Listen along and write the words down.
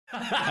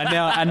And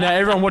now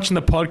everyone watching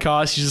the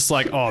podcast is just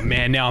like, oh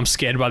man, now I'm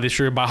scared by this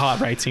room. My heart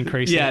rate's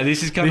increasing. Yeah,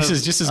 this is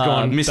just has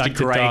gone Mr. back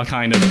to Grey dark.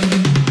 kind of.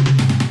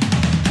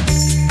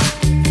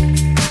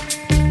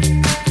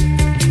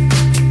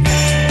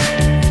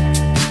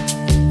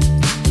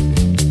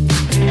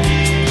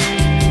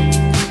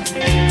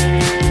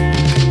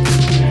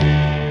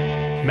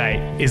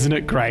 Isn't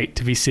it great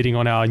to be sitting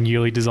on our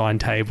newly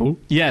designed table?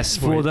 Yes,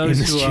 for those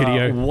who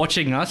studio. are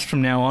watching us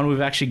from now on, we've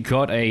actually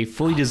got a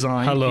fully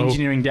designed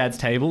Engineering Dad's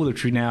table,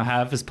 which we now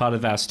have as part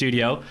of our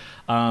studio.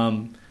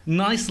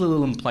 Nice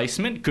little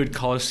emplacement, good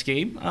colour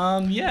scheme.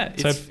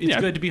 It's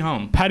good to be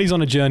home. Paddy's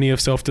on a journey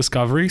of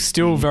self-discovery,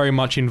 still very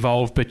much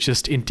involved, but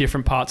just in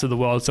different parts of the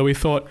world. So we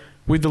thought,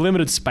 with the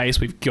limited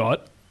space we've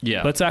got,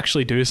 let's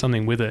actually do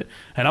something with it.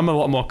 And I'm a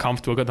lot more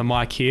comfortable. Got the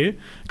mic here,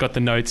 got the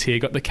notes here,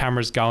 got the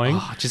cameras going.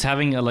 Just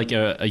having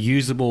a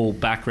usable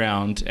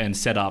background and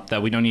setup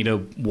that we don't need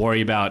to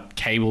worry about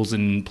cables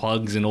and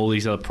plugs and all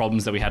these other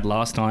problems that we had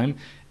last time.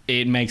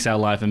 It makes our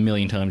life a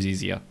million times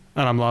easier.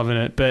 And I'm loving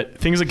it. But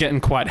things are getting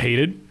quite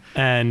heated.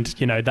 And,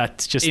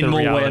 that's just the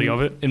reality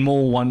of it. In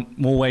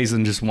more ways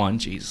than just one,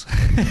 jeez.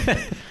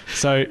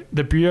 So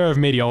the Bureau of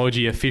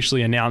Meteorology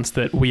officially announced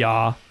that we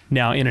are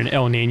now in an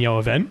El Nino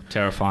event.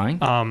 Terrifying.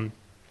 And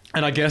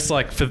I guess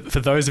for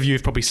those of you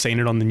who've probably seen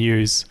it on the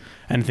news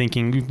and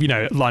thinking,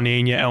 La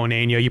Nina, El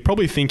Nino, you're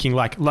probably thinking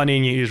La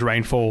Nina is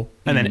rainfall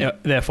and then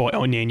therefore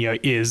El Nino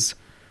is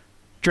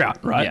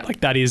drought, right? Yeah.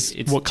 That is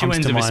it's what comes to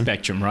mind. Two ends of a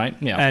spectrum, right?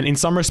 Yeah. And in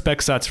some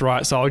respects, that's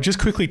right. So I'll just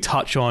quickly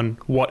touch on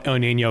what El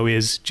Nino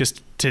is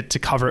just to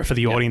cover it for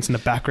the audience in the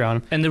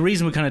background. And the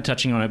reason we're kind of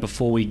touching on it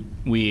before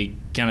we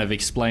kind of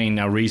explain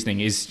our reasoning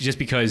is just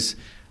because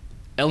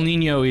El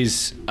Nino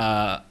is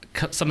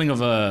something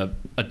of a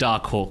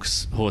dark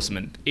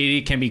horseman.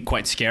 It can be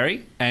quite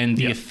scary, and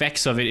the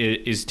effects of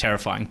it is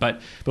terrifying. But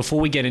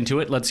before we get into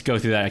it, let's go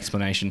through that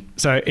explanation.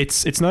 So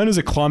it's known as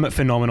a climate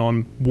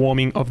phenomenon,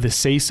 warming of the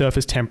sea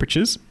surface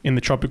temperatures in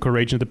the tropical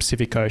region of the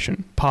Pacific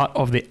Ocean, part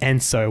of the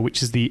ENSO,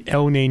 which is the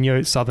El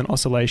Nino Southern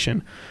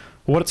Oscillation.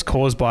 What it's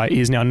caused by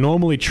is now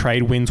normally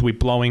trade winds will be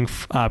blowing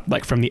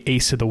from the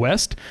east to the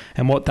west,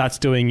 and what that's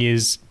doing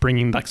is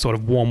bringing sort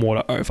of warm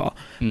water over.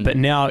 But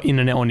now in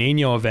an El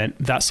Nino event,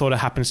 that sort of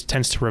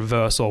tends to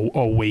reverse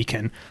or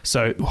weaken.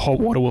 So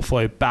hot water will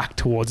flow back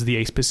towards the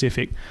East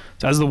Pacific.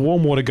 So as the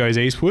warm water goes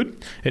eastward,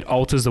 it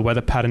alters the weather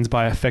patterns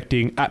by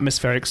affecting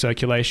atmospheric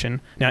circulation.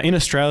 Now in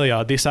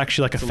Australia, this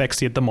actually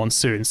affects the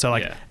monsoon. So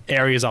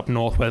areas up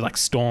north where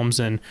storms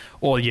and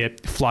all your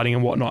flooding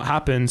and whatnot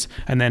happens,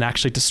 and then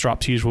actually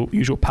disrupts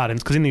usual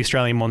patterns. Because in the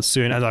Australian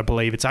monsoon, as I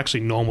believe, it's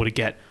actually normal to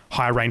get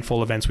high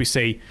rainfall events. We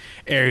see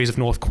areas of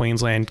North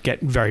Queensland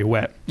get very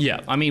wet. Yeah,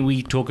 I mean,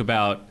 we talk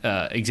about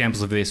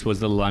examples of this was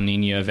the La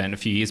Nina event a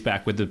few years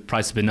back where the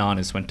price of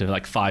bananas went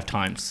to 5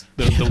 times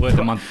the word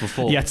the month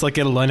before. Yeah, it's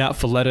get a loan out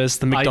for lettuce.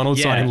 The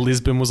McDonald's sign in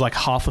Lisbon was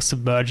half a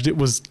submerged. It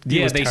was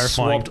they terrifying.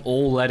 Swapped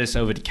all lettuce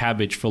over to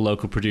cabbage for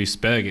local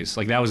produced burgers.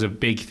 That was a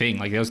big thing.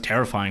 That was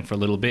terrifying for a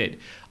little bit.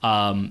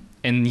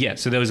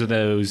 So those are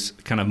those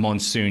kind of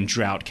monsoon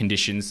drought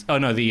conditions. Oh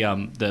no, the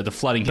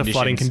flooding conditions. The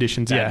flooding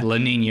conditions, that La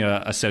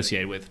Nina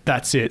associated with.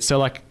 That's it.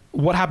 So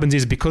what happens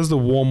is because the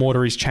warm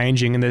water is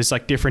changing and there's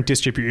different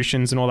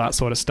distributions and all that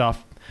sort of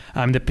stuff,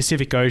 the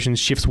Pacific Ocean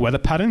shifts weather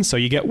patterns. So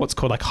you get what's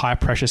called high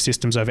pressure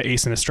systems over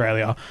Eastern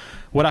Australia.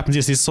 What happens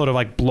is this sort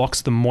of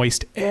blocks the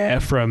moist air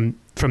from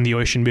the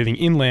ocean moving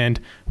inland,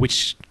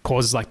 which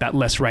causes that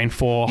less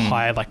rainfall,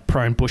 higher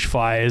prone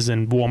bushfires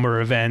and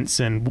warmer events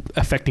and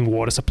affecting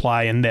water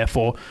supply and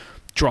therefore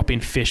drop in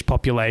fish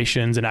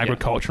populations and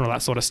agriculture and all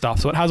that sort of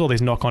stuff. So it has all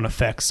these knock-on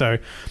effects. So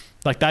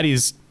that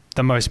is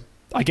the most,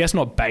 I guess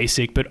not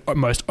basic, but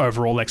most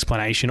overall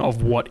explanation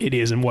of what it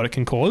is and what it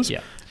can cause.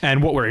 Yeah.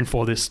 And what we're in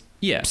for this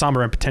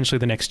summer and potentially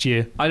the next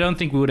year. I don't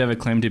think we would ever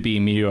claim to be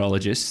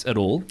meteorologists at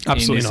all.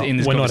 Absolutely not. In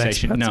this we're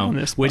conversation. Not no, on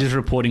this, we're just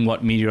reporting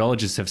what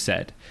meteorologists have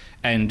said.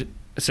 And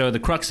so the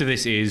crux of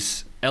this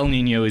is El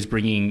Nino is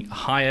bringing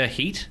higher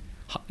heat,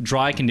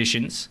 dry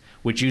conditions,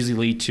 which usually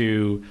lead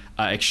to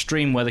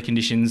extreme weather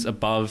conditions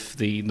above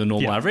the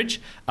normal average,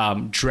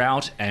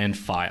 drought and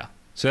fire.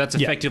 So that's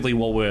effectively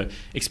what we're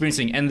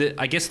experiencing. And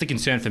I guess the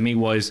concern for me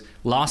was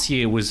last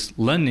year was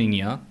La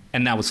Nina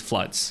and that was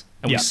floods.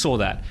 And we saw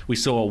that. We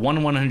saw a 1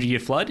 in 100 year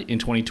flood in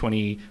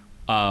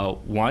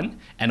 2021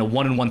 and a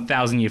 1 in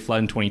 1,000 year flood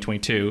in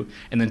 2022.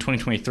 And then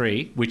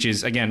 2023, which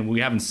is, again, we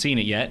haven't seen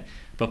it yet,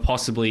 but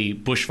possibly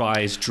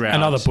bushfires, drought.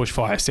 Another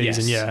bushfire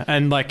season, yeah.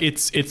 And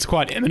it's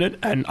quite imminent.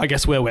 And I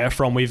guess where we're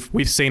from,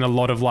 we've seen a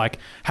lot of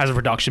hazard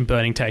reduction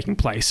burning taking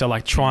place. So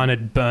trying to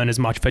burn as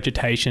much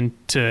vegetation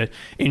to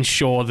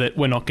ensure that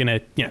we're not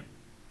going to,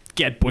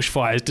 get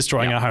bushfires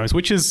destroying our homes,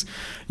 which is,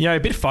 a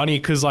bit funny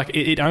because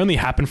it only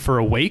happened for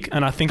a week.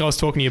 And I think I was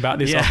talking to you about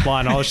this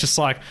offline. I was just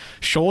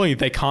surely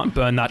they can't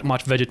burn that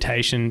much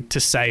vegetation to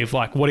save,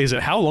 what is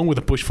it? How long were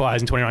the bushfires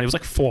in 2019? It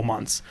was 4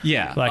 months.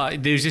 Yeah.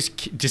 There's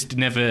just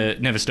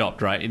never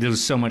stopped, right? There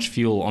was so much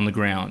fuel on the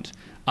ground.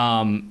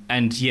 I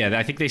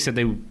think they said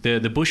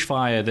the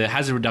bushfire, the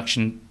hazard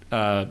reduction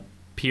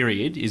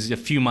period is a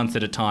few months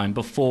at a time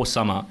before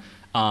summer.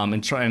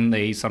 and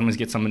they sometimes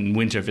get some in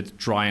winter if it's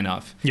dry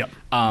enough. Yep.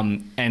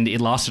 And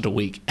it lasted a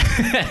week.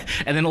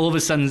 And then all of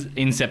a sudden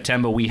in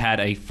September, we had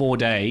a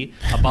 4-day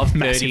above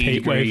 30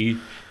 degree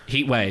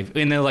heat wave.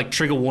 And there were like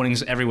trigger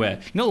warnings everywhere.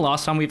 You know the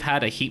last time we've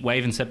had a heat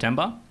wave in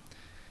September?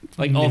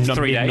 Like of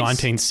 3 days.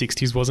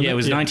 1960s, wasn't it? Yeah, it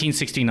was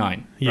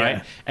 1969,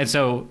 right? And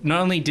so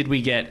not only did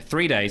we get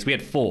 3 days, we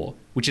had 4,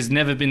 which has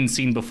never been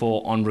seen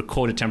before on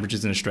recorded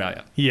temperatures in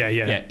Australia.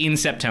 Yeah, in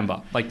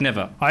September, like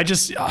never.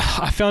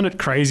 I found it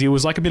crazy. It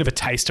was like a bit of a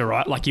taster,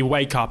 right? Like you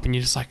wake up and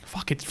you're just like,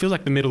 fuck, it feels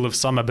like the middle of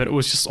summer, but it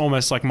was just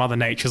almost like Mother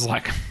Nature's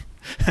like,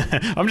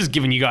 I'm just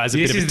giving you guys a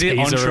bit of a teaser. This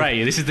is the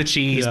entree. This is the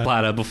cheese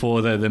platter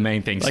before the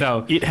main thing. Like,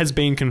 so it has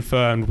been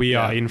confirmed we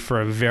are in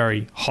for a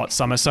very hot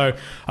summer. So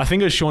I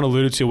think, as Sean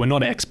alluded to, we're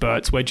not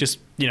experts. We're just,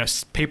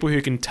 people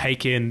who can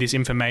take in this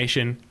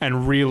information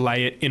and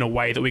relay it in a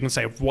way that we can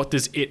say, what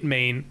does it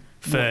mean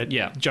for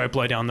Joe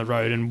Blow down the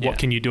road, and what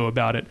can you do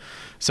about it?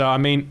 So, I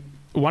mean,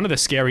 one of the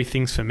scary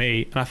things for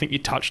me, and I think you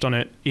touched on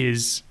it,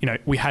 is,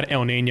 we had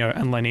El Nino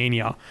and La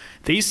Nina.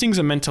 These things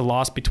are meant to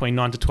last between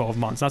 9 to 12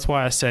 months. That's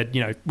why I said,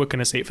 we're going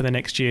to see it for the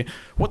next year.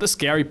 What the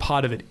scary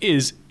part of it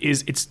is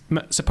it's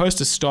supposed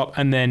to stop,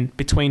 and then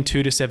between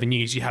 2 to 7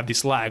 years, you have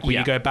this lag where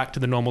you go back to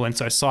the normal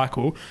ENSO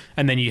cycle,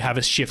 and then you have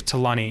a shift to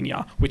La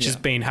Nina, which has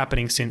been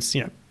happening since,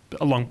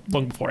 long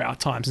before our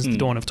time, since the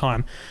dawn of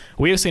time.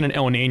 We have seen an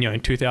El Nino in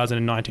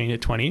 2019 to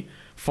 20,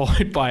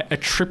 followed by a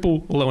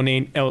triple La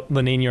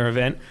Nina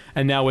event,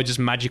 and now we're just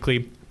magically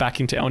back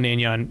into El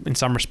Nino. And in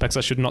some respects,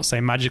 I should not say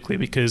magically,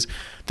 because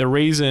the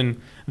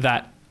reason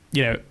that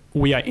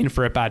we are in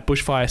for a bad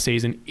bushfire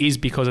season is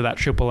because of that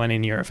triple La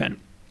Nina event.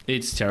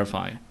 It's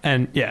terrifying.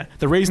 And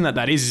the reason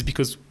that is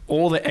because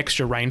all the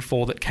extra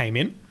rainfall that came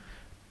in,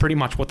 pretty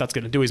much what that's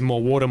going to do is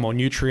more water, more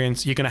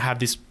nutrients. You're going to have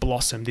this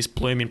blossom, this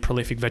bloom in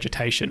prolific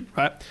vegetation,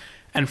 right?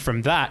 And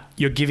from that,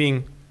 you're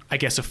giving, I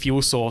guess, a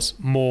fuel source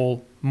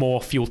more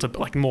fuel to,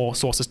 like, more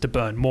sources to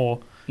burn, more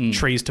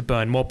trees to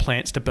burn, more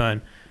plants to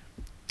burn.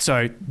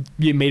 So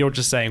you're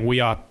just saying we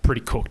are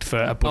pretty cooked for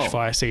a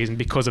bushfire season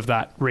because of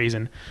that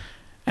reason.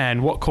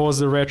 And what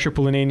caused the rare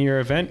triple La Nina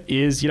event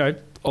is,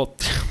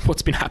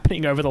 what's been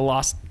happening over the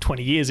last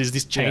 20 years is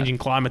this changing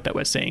climate that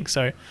we're seeing.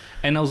 So,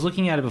 and I was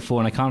looking at it before,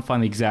 and I can't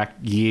find the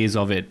exact years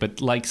of it,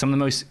 but like some of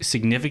the most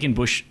significant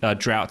bush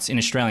droughts in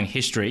Australian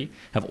history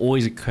have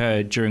always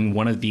occurred during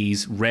one of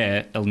these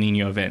rare El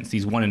Nino events,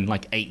 these 1 in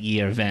like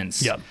 8-year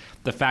events. Yep.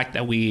 The fact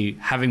that we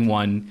having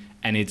one,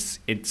 and it's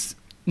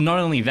not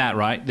only that,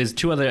 right? There's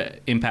 2 other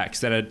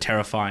impacts that are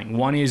terrifying.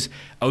 One is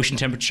ocean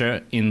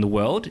temperature in the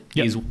world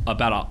is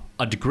about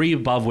a degree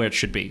above where it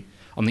should be.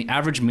 On the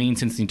average mean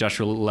since the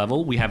industrial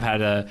level, we have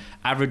had an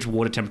average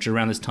water temperature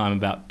around this time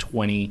about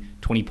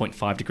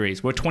 20.5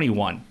 degrees. We're at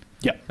 21.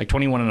 Yeah. Like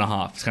 21 and a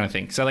half kind of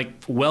thing. So like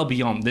well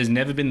beyond. There's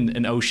never been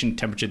an ocean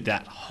temperature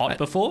that hot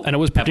before. And it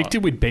was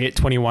predicted we'd be at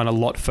 21 a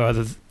lot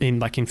further in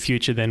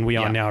future than we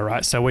are now,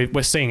 right? So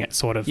we're seeing it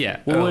sort of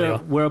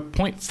well, we're a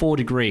 0.4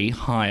 degree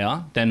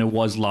higher than it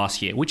was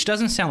last year, which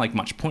doesn't sound like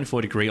much. 0.4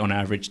 degree on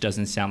average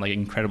doesn't sound like an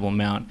incredible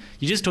amount.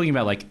 You're just talking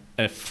about like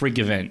a frig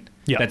event.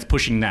 That's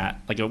pushing that.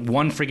 Like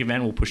one frig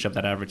event will push up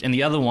that average. And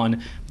the other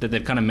one that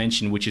they've kind of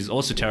mentioned, which is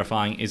also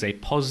terrifying, is a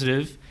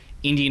positive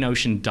Indian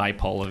Ocean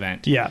dipole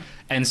event. Yeah.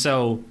 And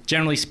so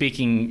generally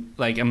speaking,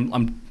 like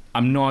I'm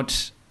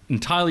not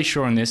entirely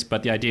sure on this,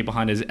 but the idea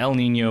behind it is El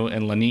Nino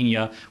and La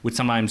Nina would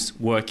sometimes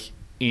work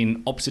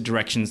in opposite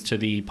directions to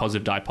the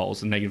positive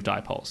dipoles and negative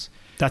dipoles.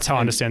 That's how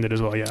I understand it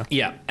as well, yeah.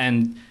 Yeah.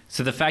 And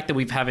so the fact that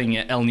we're having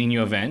an El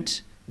Nino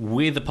event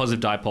with a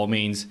positive dipole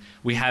means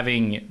we're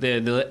having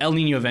the El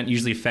Nino event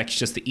usually affects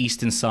just the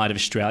eastern side of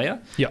Australia.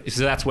 Yeah.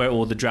 So that's where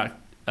all the drought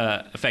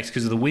effects,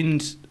 because of the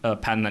wind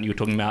pattern that you were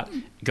talking about,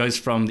 goes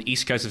from the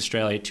east coast of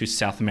Australia to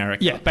South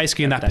America. Yeah,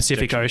 basically in that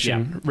Pacific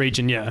Ocean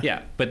region,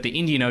 Yeah, but the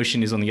Indian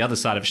Ocean is on the other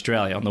side of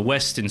Australia, on the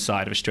western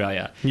side of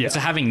Australia. Yeah. So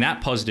having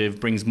that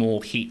positive brings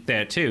more heat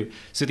there too.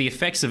 So the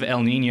effects of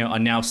El Nino are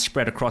now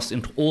spread across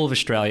into all of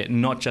Australia,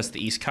 not just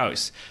the east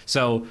coast.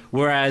 So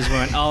whereas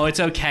we're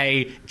it's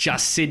okay,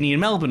 just Sydney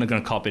and Melbourne are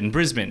going to cop it in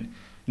Brisbane.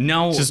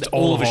 No, just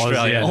all of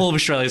Australia. All of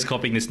Australia is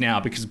copying this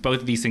now because both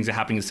of these things are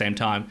happening at the same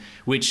time,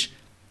 which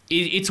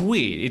it's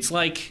weird. It's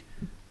like,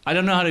 I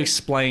don't know how to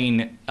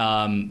explain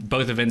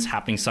both events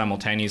happening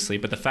simultaneously,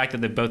 but the fact that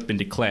they've both been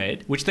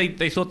declared, which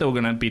they thought they were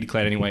going to be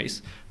declared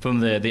anyways from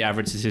the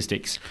average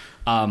statistics,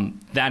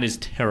 that is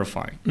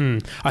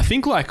terrifying. I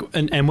think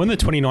and when the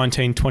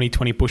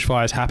 2019-2020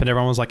 bushfires happened,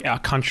 everyone was like, our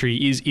country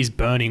is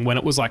burning, when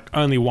it was like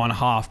only one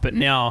half. But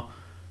now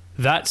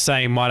that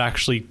same might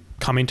actually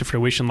come into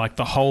fruition, like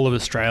the whole of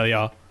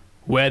Australia,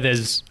 where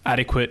there's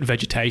adequate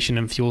vegetation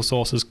and fuel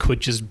sources, could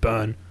just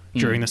burn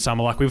during the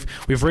summer. Like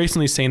we've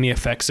recently seen the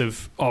effects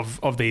of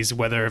these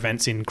weather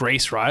events in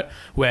Greece, right?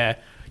 Where,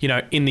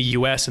 in the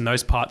US and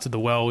those parts of the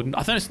world,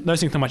 I don't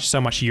think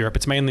so much Europe,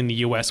 it's mainly in the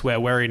US where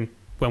we're in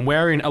when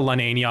we're in a La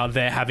Nina,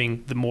 they're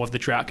having more of the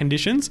drought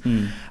conditions.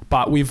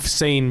 But we've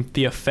seen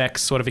the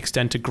effects sort of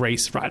extend to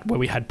Greece, right, where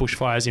we had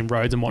bushfires in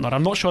roads and whatnot.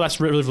 I'm not sure that's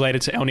really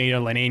related to El Nino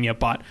and La Nina,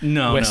 but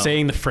we're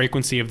seeing the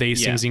frequency of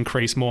these things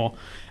increase more.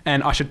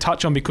 And I should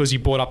touch on, because you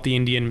brought up the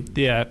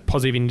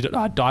positive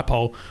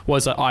dipole,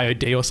 was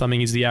IOD or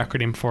something is the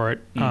acronym for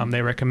it.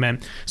 They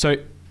recommend. So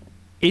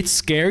it's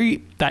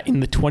scary that in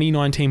the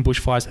 2019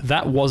 bushfires,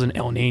 that wasn't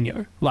El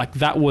Nino. Like,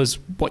 that was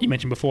what you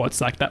mentioned before. It's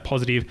like that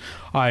positive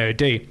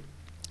IOD.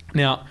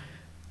 Now,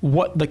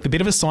 what the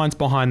bit of a science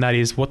behind that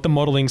is what the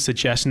modelling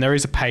suggests, and there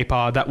is a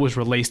paper that was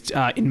released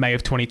in May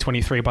of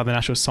 2023 by the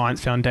National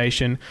Science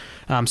Foundation.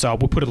 So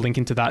we'll put a link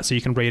into that so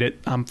you can read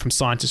it from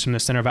scientists from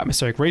the Centre of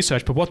Atmospheric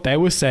Research. But what they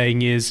were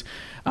saying is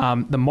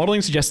the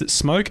modelling suggests that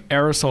smoke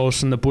aerosols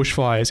from the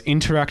bushfires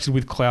interacted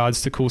with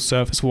clouds to cool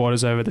surface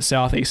waters over the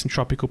southeast and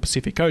tropical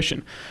Pacific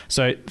Ocean.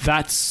 So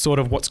that's sort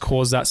of what's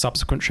caused that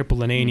subsequent triple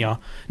La Nina.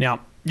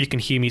 Now, you can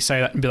hear me say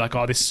that and be like,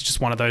 oh, this is just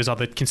one of those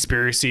other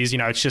conspiracies.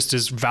 It's just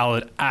as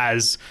valid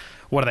as,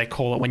 what do they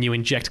call it when you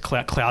inject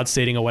cloud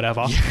seeding or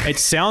whatever? Yeah. It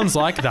sounds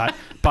like that,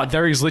 but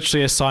there is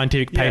literally a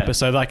scientific paper. Yeah.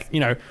 So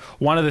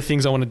one of the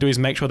things I want to do is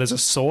make sure there's a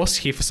source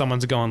here for someone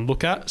to go and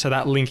look at. So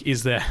that link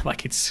is there.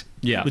 Like, it's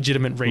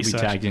legitimate research.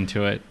 We'll be tagged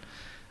into it.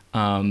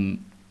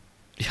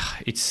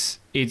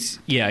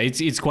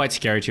 It's quite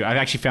scary too. I've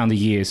actually found the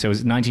years. So it was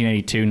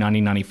 1982,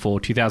 1994,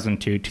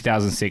 2002,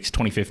 2006,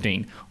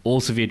 2015. All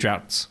severe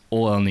droughts,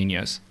 all El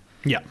Niños.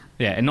 Yeah.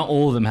 Yeah, and not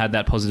all of them had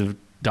that positive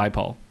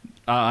dipole.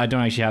 I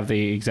don't actually have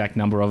the exact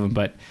number of them,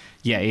 but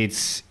yeah,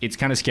 it's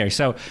kind of scary.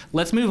 So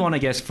let's move on, I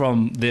guess,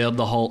 from the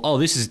whole,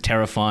 this is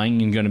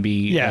terrifying and going to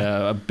be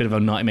a bit of a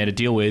nightmare to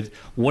deal with.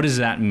 What does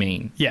that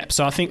mean? Yeah,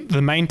 so I think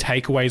the main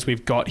takeaways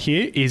we've got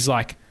here is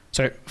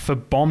so for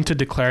BOM to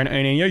declare an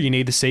El Nino, you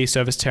need the sea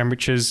surface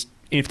temperatures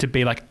to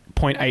be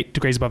 0.8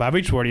 degrees above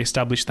average. We've already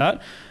established that.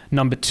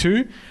 Number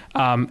 2,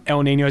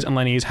 El Ninos and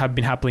La Ninas have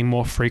been happening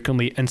more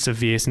frequently and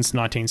severe since the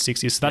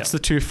 1960s. So that's the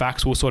two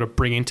facts we'll sort of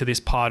bring into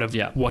this part of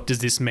what does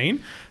this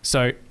mean.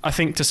 So I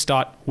think to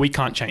start, we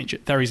can't change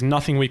it. There is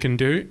nothing we can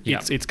do.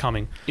 It's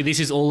coming. This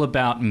is all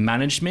about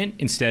management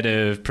instead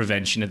of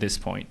prevention at this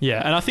point.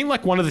 Yeah, and I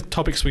think one of the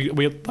topics we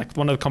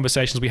one of the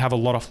conversations we have a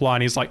lot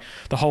offline is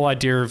the whole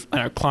idea of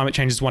climate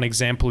change is one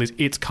example, is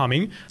it's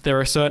coming. There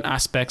are certain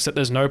aspects that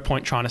there's no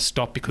point trying to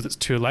stop because it's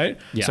too late.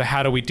 Yeah. So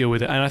how do we deal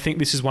with it? And I think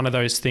this is one of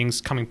those things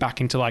coming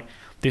back into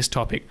this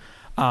topic.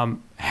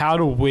 How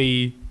do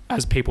we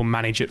as people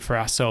manage it for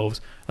ourselves?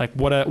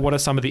 What are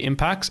some of the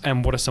impacts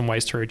and what are some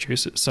ways to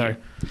reduce it? So,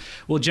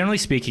 well, generally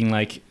speaking,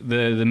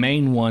 the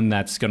main one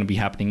that's going to be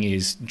happening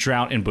is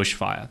drought and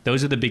bushfire.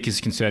 Those are the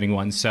biggest concerning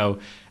ones. So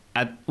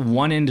at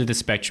one end of the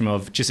spectrum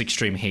of just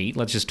extreme heat,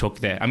 let's just talk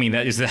there. I mean,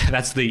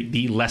 that's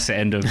the lesser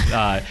end of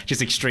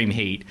just extreme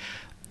heat.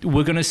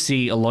 We're going to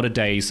see a lot of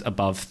days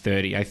above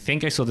 30. I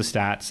think I saw the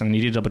stats and I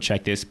need to double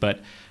check this,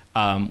 but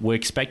we're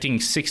expecting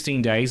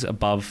 16 days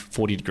above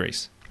 40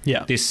 degrees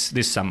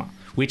this summer,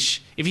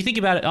 which if you think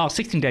about it,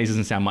 16 days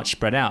doesn't sound much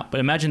spread out,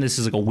 but imagine this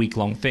is a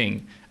week-long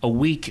thing. A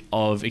week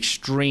of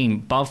extreme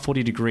above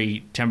 40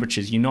 degree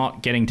temperatures. You're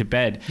not getting to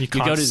bed. You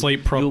can't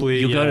sleep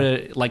properly. You'll go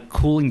to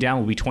cooling down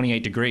will be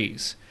 28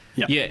 degrees.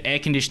 Yep. Yeah, air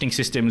conditioning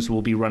systems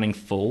will be running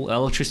full.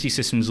 Electricity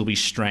systems will be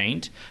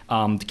strained.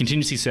 The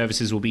contingency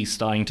services will be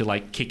starting to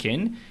kick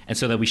in, and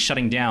so they'll be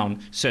shutting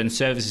down certain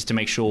services to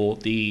make sure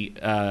the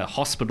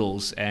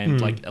hospitals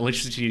and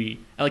electricity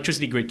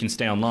grid can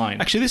stay online.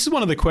 Actually, this is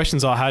one of the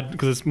questions I had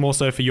because it's more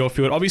so for your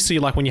field. Obviously,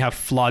 when you have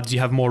floods, you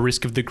have more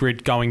risk of the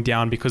grid going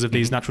down because of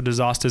these natural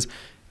disasters.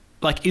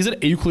 Is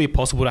it equally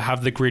possible to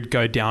have the grid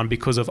go down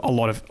because of a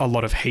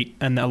lot of heat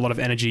and a lot of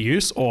energy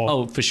use?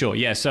 Or for sure,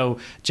 yeah. So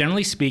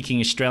generally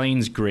speaking,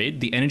 Australians' grid,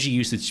 the energy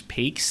usage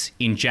peaks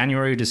in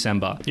January or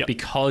December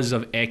because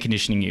of air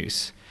conditioning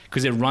use.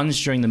 Because it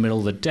runs during the middle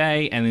of the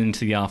day and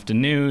into the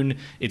afternoon.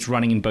 It's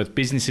running in both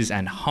businesses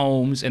and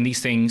homes. And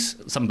these things,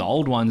 some of the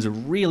old ones, are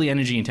really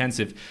energy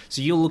intensive.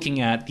 So you're looking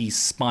at these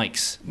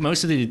spikes.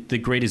 Most of the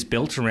grid is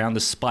built around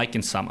the spike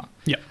in summer.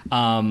 Yeah.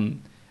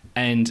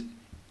 And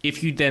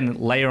if you then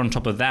layer on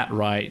top of that,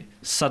 right,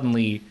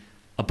 suddenly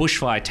a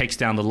bushfire takes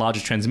down the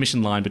larger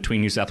transmission line between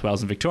New South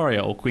Wales and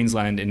Victoria, or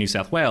Queensland and New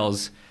South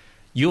Wales,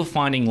 you're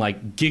finding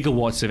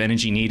gigawatts of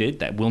energy needed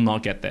that will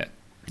not get there.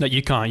 That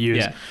you can't use.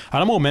 Yeah.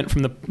 And I'm all meant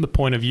from the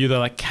point of view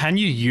that can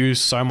you use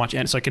so much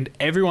energy? So can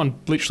everyone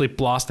literally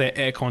blast their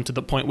aircon to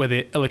the point where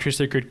the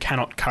electricity grid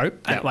cannot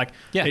cope? Yeah.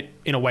 And it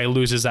in a way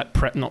loses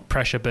that not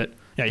pressure, but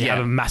you have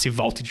a massive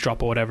voltage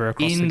drop or whatever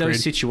across the grid. In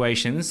those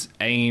situations,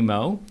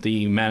 AEMO,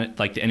 the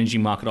energy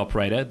market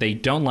operator, they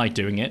don't like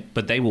doing it,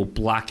 but they will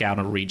black out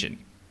a region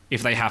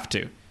if they have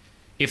to.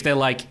 If they're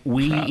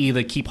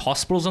either keep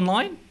hospitals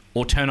online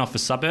or turn off a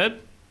suburb,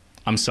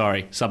 I'm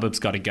sorry, suburbs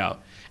got to go.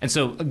 And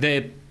so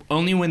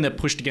only when they're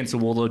pushed against the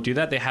wall they'll do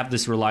that. They have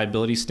this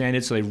reliability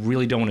standard, so they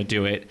really don't want to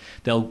do it.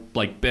 They'll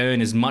burn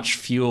as much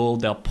fuel.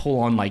 They'll pull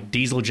on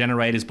diesel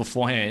generators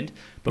beforehand,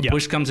 but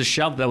push comes to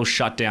shove, they'll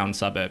shut down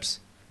suburbs.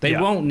 They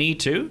won't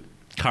need to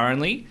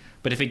currently,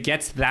 But if it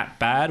gets that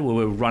bad where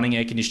we're running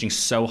air conditioning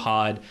so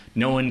hard,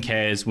 no one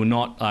cares, we're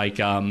not like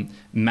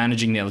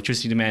managing the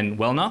electricity demand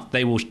well enough,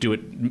 they will do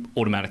it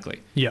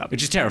automatically. Yeah.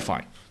 Which is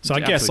terrifying. So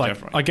It's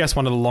I guess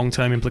one of the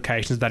long-term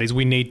implications of that is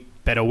we need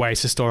better ways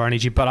to store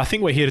energy. But I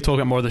think we're here to talk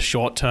about more of the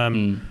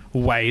short-term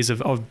ways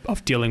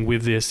of dealing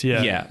with this.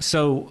 Yeah. Yeah.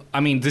 So, I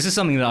mean, this is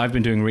something that I've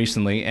been doing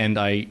recently, and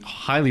I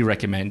highly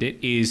recommend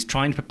it, is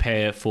trying to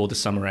prepare for the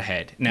summer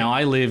ahead. Now,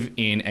 I live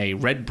in a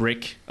red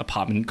brick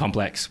apartment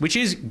complex, which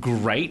is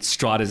great.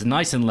 Strata's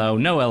nice and low,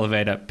 no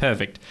elevator,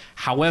 perfect.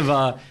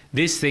 However,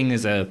 this thing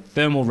is a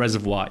thermal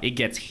reservoir. It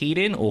gets heat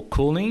in or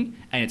cooling,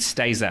 and it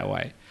stays that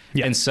way.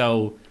 Yeah. And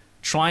so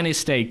trying to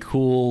stay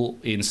cool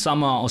in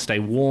summer or stay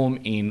warm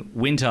in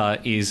winter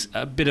is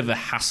a bit of a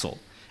hassle.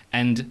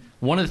 And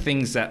one of the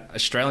things that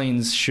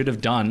Australians should have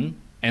done,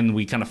 and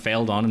we kind of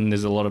failed on, and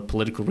there's a lot of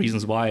political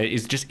reasons why,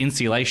 is just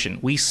insulation.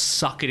 We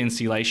suck at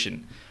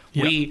insulation.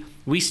 Yep.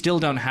 We still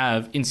don't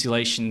have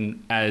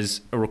insulation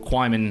as a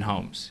requirement in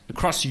homes.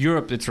 Across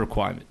Europe, it's a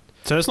requirement.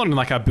 So it's not in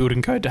like our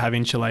building code to have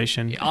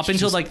insulation. Up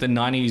until like the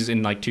 90s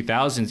and like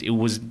 2000s, it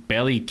was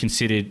barely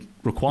considered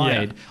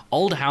required. Yeah.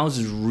 Old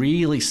houses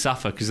really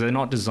suffer because they're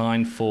not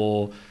designed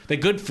for... They're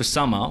good for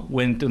summer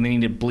when they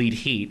need to bleed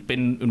heat, but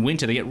in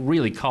winter they get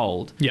really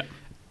cold. Yeah.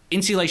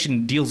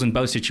 Insulation deals in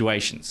both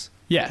situations.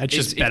 Yeah, it's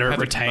just better at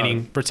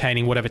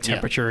retaining whatever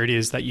temperature it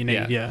is that you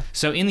need. Yeah.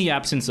 So in the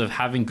absence of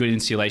having good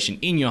insulation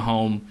in your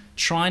home,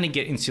 trying to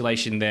get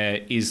insulation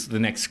there is the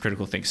next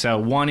critical thing. So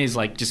one is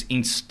like just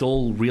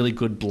install really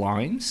good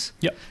blinds.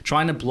 Yep.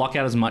 Trying to block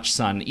out as much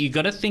sun. You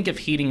got to think of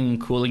heating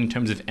and cooling in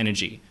terms of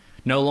energy.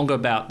 No longer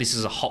about this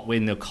is a hot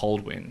wind or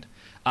cold wind.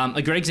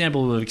 A great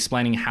example of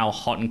explaining how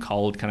hot and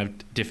cold kind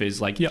of differs,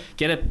 like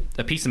get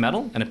a piece of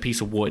metal and a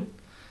piece of wood,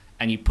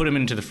 and you put them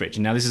into the fridge.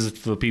 And now this is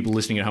for people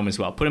listening at home as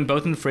well. Put them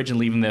both in the fridge and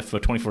leave them there for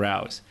 24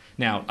 hours.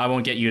 Now, I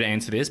won't get you to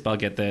answer this, but I'll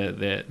get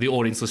the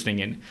audience listening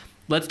in.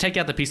 Let's take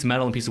out the piece of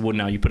metal and piece of wood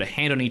now. You put a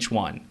hand on each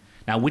one.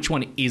 Now, which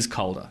one is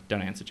colder?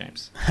 Don't answer,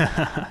 James.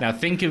 Now,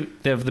 think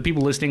of the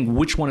people listening,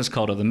 which one is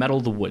colder, the metal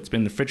or the wood? It's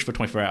been in the fridge for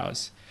 24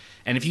 hours.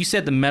 And if you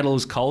said the metal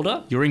is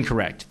colder, you're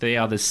incorrect. They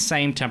are the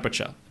same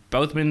temperature.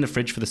 Both been in the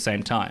fridge for the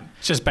same time.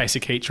 It's just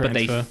basic heat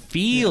transfer.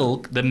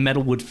 But the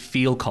metal would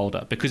feel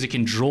colder because it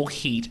can draw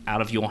heat out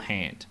of your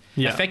hand.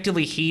 Yeah.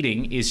 Effectively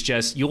heating is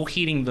just, you're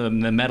heating the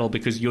metal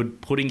because you're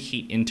putting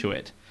heat into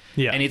it.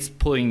 Yeah. And it's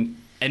pulling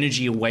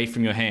energy away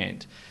from your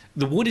hand.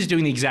 The wood is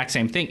doing the exact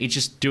same thing. It's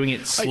just doing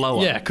it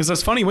slower. Yeah, because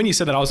it's funny when you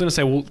said that. I was going to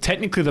say, well,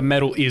 technically the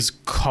metal is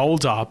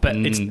colder, but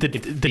it's the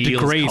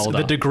degrees. Colder.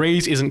 The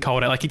degrees isn't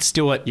colder. Like it's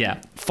still at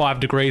 5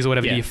 degrees or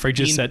whatever your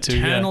fridge is set to. The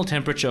internal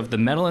temperature of the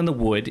metal and the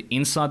wood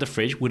inside the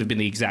fridge would have been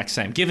the exact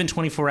same. Given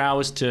 24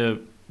 hours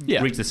to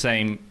reach the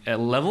same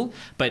level,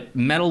 but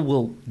metal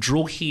will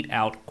draw heat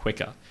out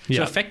quicker.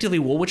 So effectively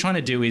what we're trying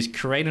to do is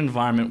create an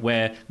environment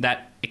where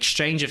that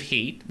exchange of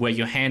heat, where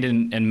your hand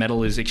and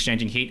metal is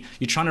exchanging heat,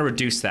 you're trying to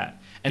reduce that.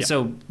 And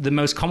so the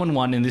most common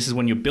one, and this is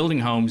when you're building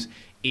homes,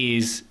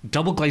 is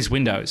double glazed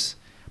windows.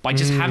 By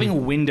just having a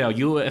window,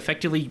 you're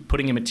effectively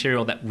putting a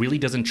material that really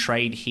doesn't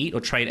trade heat or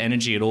trade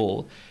energy at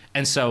all.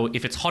 And so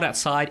if it's hot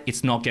outside,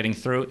 it's not getting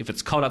through. If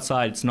it's cold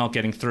outside, it's not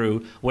getting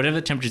through. Whatever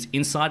the temperature is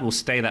inside will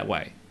stay that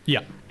way.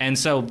 Yeah. And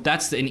so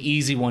that's an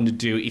easy one to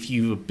do if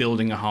you're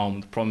building a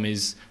home. The problem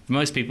is, for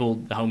most people,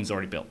 the home's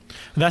already built.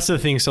 That's the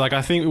thing. So like,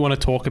 I think we want to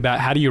talk about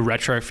how do you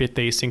retrofit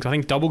these things. I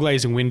think double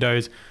glazing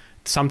windows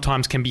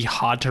sometimes can be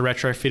hard to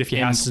retrofit if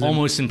your house is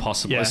almost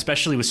impossible,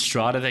 especially with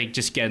strata. They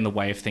just get in the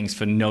way of things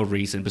for no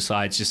reason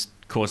besides just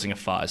causing a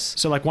fuzz.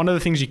 So like one of the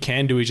things you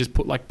can do is just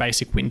put like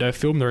basic window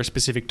film. There are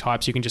specific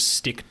types you can just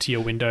stick to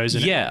your windows,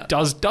 and it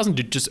doesn't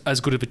do just as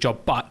good of a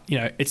job, but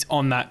it's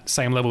on that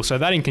same level. So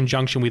that in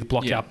conjunction with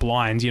blocked out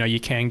blinds, you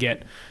can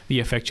get the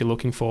effect you're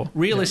looking for.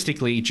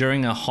 Realistically,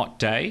 during a hot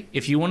day,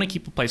 if you want to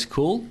keep a place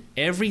cool,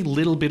 every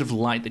little bit of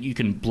light that you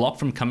can block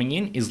from coming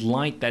in is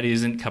light that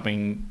isn't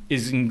going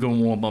to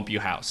warm up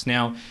your house.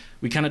 Now,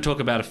 we kind of talk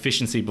about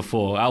efficiency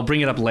before. I'll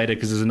bring it up later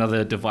because there's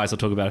another device I'll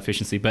talk about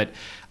efficiency. But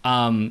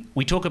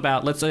we talk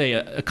about, let's say,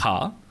 a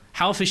car.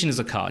 How efficient is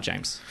a car,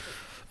 James?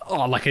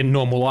 Oh, like a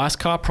normal ICE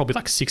car, probably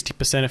like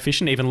 60%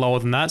 efficient, even lower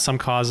than that. Some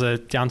cars are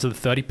down to the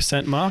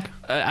 30% mark.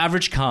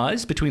 Average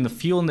cars, between the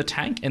fuel in the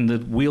tank and the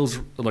wheels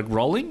like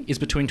rolling, is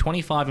between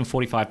 25 and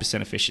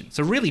 45% efficient.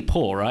 So really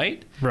poor,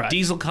 right? Right.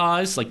 Diesel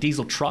cars, like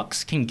diesel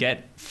trucks, can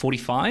get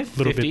 45,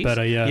 50. A little bit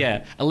better, yeah.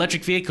 Yeah.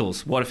 Electric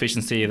vehicles, what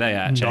efficiency are they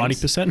at,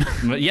 James?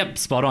 90%? Yep,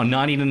 spot on,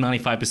 90 to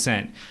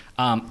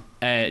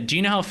 95%. Do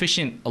you know how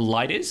efficient a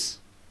light is?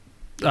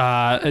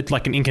 It's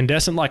like an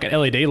incandescent, like an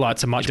LED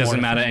light's a much more... It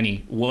doesn't matter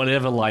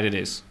whatever light it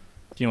is.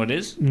 Do you know what it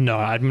is? No,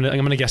 I'm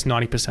going to guess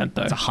 90%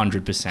 though. It's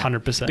 100%.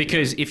 100%.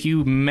 Because if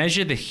you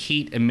measure the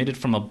heat emitted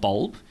from a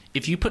bulb,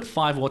 if you put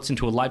 5 watts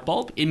into a light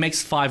bulb, it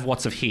makes 5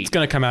 watts of heat. It's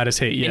going to come out as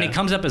heat, yeah. And it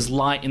comes up as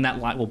light, and that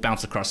light will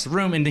bounce across the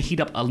room and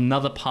heat up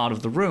another part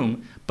of the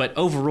room. But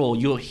overall,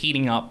 you're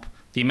heating up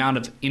the amount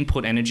of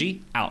input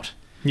energy out.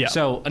 Yeah.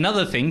 So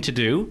another thing to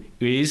do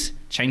is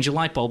change your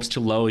light bulbs to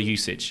lower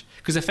usage.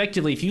 Because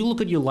effectively, if you look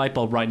at your light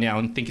bulb right now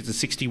and think it's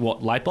a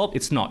 60-watt light bulb,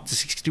 it's not.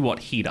 It's a 60-watt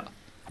heater.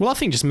 Well, I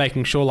think just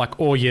making sure like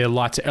all your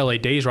lights are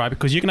LEDs, right?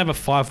 Because you can have a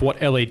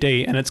 5-watt LED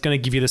and it's going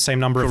to give you the same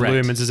number Correct.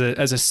 of lumens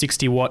as a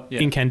 60-watt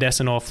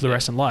incandescent or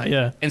fluorescent light.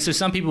 Yeah. And so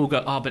some people will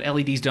go, oh, but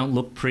LEDs don't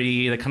look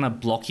pretty. They're kind of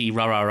blocky,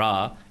 rah, rah,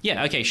 rah.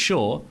 Yeah, okay,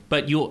 sure.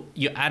 But you're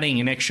adding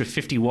an extra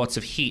 50 watts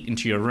of heat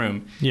into your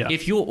room. Yeah.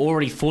 If you're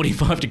already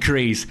 45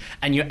 degrees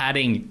and you're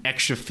adding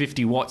extra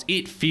 50 watts,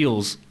 it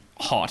feels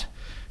hot.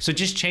 So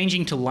just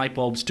changing to light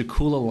bulbs to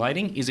cooler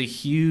lighting is a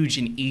huge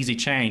and easy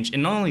change.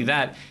 And not only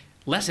that,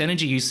 less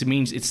energy use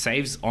means it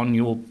saves on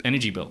your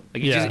energy bill.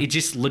 Like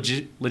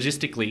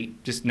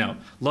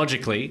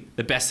logically,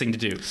 the best thing to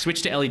do.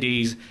 Switch to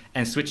LEDs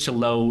and switch to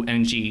low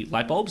energy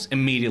light bulbs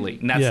immediately.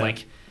 And that's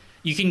like,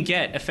 you can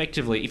get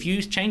effectively, if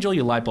you change all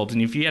your light bulbs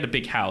and if you had a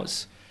big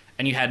house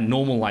and you had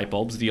normal light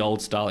bulbs, the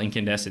old style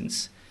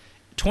incandescents,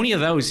 20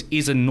 of those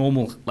is a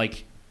normal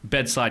like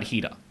bedside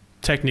heater.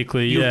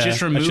 Technically, You've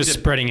just removed it's just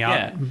spreading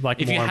out.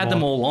 Like if more you and had more.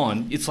 them all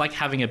on, it's like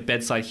having a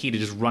bedside heater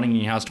just running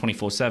in your house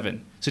 24/7.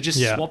 So just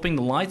swapping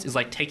the lights is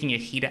like taking a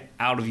heater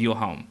out of your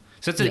home.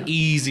 So it's an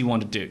easy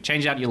one to do.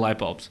 Change out your light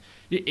bulbs.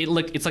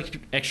 It's like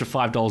extra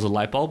 $5 a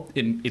light bulb.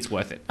 It's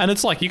worth it. And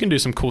it's like you can do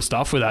some cool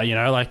stuff with that, you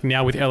know. Like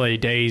now with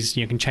LEDs,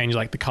 you can change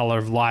like the color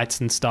of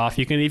lights and stuff.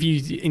 You can, if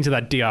you into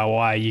that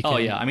DIY, you can. Oh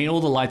yeah, I mean all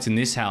the lights in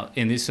this house,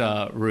 in this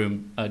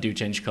room, do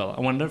change color.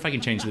 I wonder if I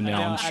can change them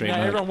now on stream.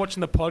 Now everyone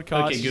watching the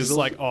podcast is just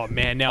like, oh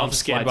man, now I'm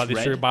scared about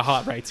this room. My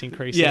heart rate's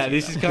increasing. Yeah,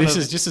 this is kind of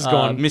just has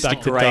gone Mr.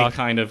 Grey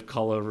kind of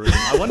color room.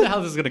 I wonder how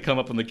this is going to come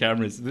up on the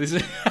cameras. This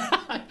is.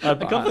 I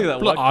can't believe that.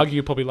 People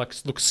argue probably like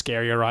looks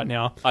scarier right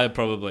now. I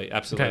probably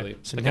absolutely. Okay,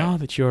 so now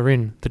that you're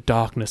in the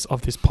darkness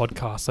of this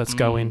podcast, let's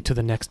go into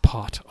the next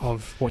part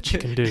of what you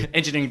can do.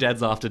 Engineering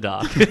Dad's After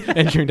Dark.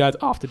 Engineering Dad's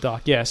After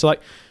Dark. Yeah, so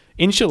like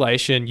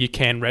insulation you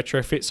can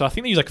retrofit. So I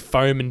think they use like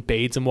foam and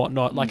beads and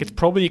whatnot. Like it's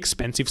probably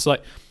expensive. So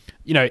like,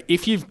 you know,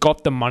 if you've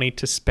got the money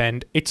to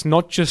spend, it's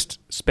not just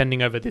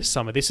spending over this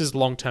summer. This is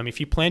long term. If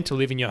you plan to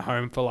live in your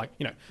home for like,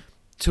 you know,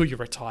 till you're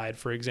retired,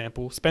 for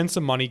example, spend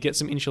some money, get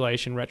some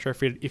insulation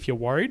retrofit if you're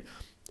worried.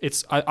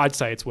 I'd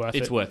say it's worth it.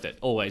 It's worth it.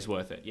 Always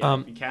worth it. Yeah,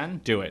 if you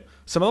can, do it.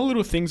 Some other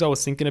little things I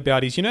was thinking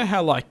about is, you know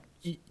how like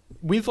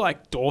with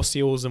like door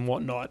seals and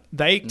whatnot,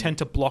 they tend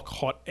to block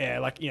hot air,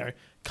 like, you know,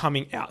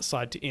 coming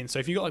outside to in. So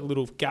if you've got like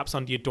little gaps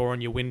under your door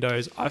and your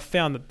windows, I've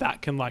found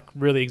that can like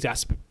really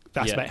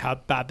exacerbate how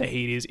bad the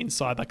heat is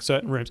inside like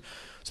certain rooms.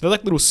 So they're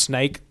like little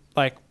snake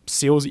like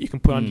seals that you can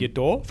put under your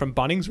door from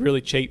Bunnings,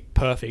 really cheap,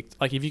 perfect.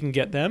 Like if you can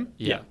get them,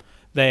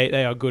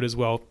 they are good as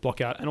well, block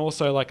out. And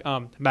also like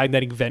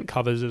magnetic vent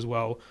covers as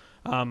well,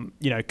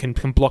 you know,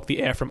 can block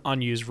the air from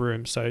unused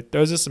rooms. So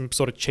those are some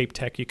sort of cheap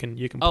tech you can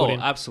put in.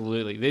 Oh,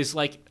 absolutely. There's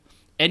like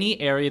any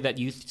area that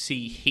you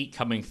see heat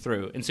coming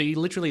through. And so you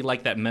literally,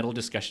 like that metal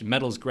discussion,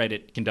 metal's great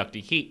at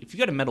conducting heat. If you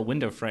got a metal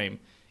window frame,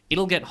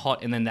 it'll get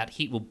hot and then that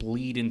heat will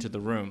bleed into the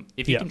room.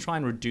 If you can try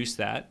and reduce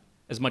that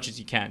as much as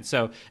you can.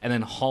 So, and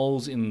then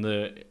holes in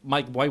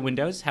my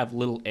windows have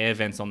little air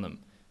vents on them.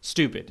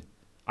 Stupid.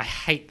 I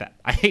hate that.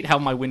 I hate how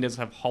my windows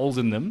have holes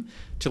in them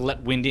to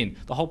let wind in.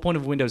 The whole point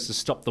of windows is to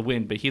stop the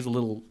wind, but here's a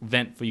little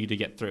vent for you to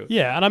get through.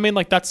 Yeah, and I mean,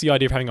 like, that's the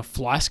idea of having a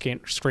fly screen,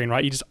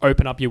 right? You just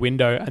open up your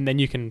window and then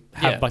you can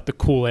have, like, the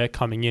cool air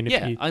coming in.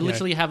 I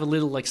literally have a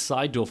little, like,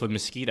 side door for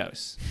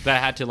mosquitoes that I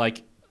had to,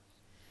 like,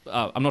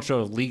 I'm not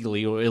sure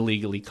legally or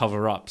illegally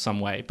cover up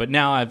some way, but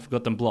now I've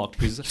got them blocked.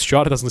 Because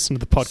Strata doesn't listen to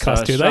the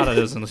podcast, do they? Strata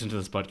doesn't listen to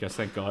this podcast,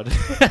 thank God.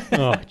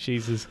 Oh,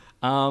 Jesus.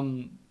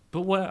 But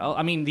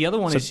I mean, the other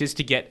one is just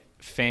to get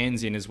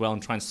fans in as well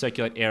and try and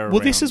circulate air around.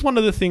 Well, this is one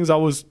of the things I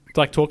was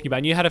like talking about,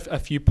 and you had a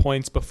few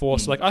points before.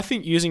 So like, I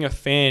think using a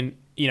fan,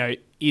 you know,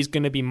 is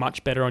going to be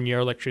much better on your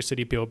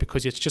electricity bill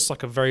because it's just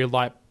like a very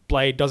light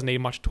blade, doesn't need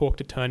much torque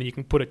to turn, and you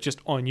can put it just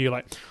on you.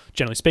 Like,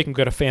 generally speaking, we've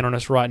got a fan on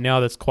us right now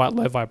that's quite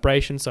low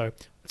vibration, so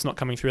it's not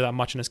coming through that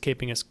much and it's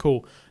keeping us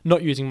cool,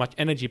 not using much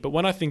energy. But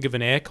when I think of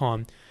an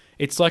aircon,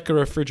 it's like a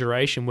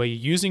refrigeration where you're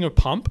using a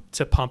pump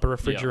to pump a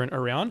refrigerant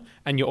around,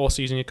 and you're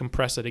also using a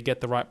compressor to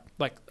get the right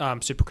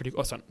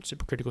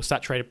supercritical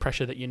saturated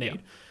pressure that you need.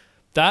 Yeah.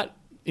 That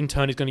in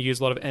turn is going to use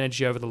a lot of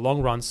energy over the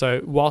long run. So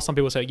while some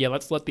people say, yeah,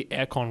 let's let the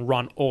aircon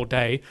run all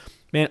day,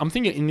 man, I'm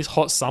thinking in this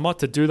hot summer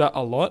to do that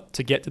a lot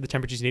to get to the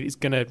temperatures you need is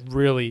going to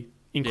really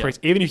increase,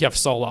 even if you have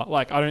solar.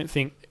 Like, I don't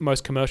think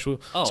most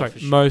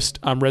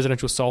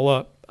residential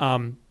solar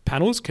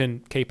panels can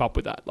keep up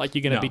with that. Like,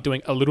 you're going to be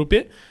doing a little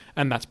bit,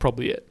 and that's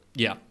probably it.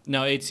 Yeah,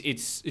 no,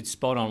 it's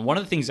spot on. One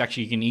of the things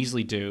actually you can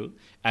easily do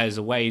as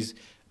a way is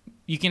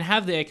you can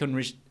have the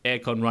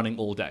aircon running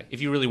all day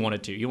if you really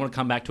wanted to. You want to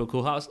come back to a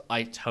cool house?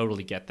 I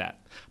totally get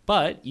that.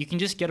 But you can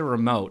just get a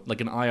remote,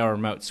 like an IR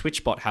remote.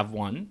 SwitchBot have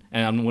one,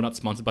 and we're not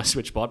sponsored by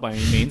SwitchBot by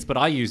any means, but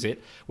I use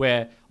it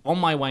where on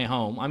my way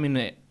home, I'm in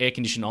an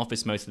air-conditioned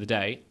office most of the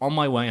day. On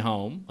my way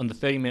home, on the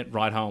 30-minute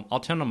ride home,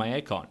 I'll turn on my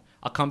aircon.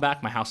 I'll come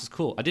back, my house is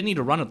cool. I didn't need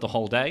to run it the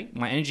whole day.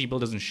 My energy bill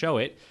doesn't show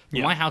it.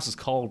 But my house is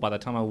cold by the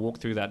time I walk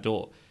through that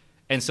door.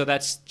 And so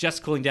that's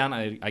just cooling down.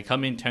 I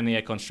come in, turn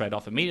the aircon straight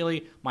off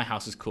immediately. My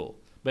house is cool.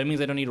 But it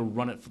means I don't need to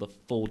run it for the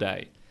full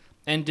day.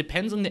 And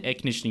depends on the air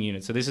conditioning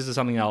unit. So this is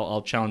something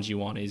I'll challenge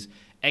you on is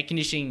air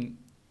conditioning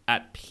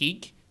at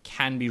peak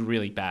can be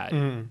really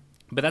bad.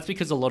 But that's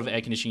because a lot of air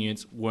conditioning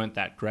units weren't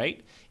that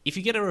great. If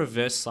you get a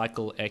reverse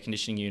cycle air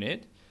conditioning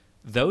unit,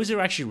 those are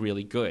actually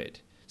really good.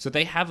 So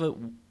they have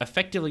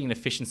effectively an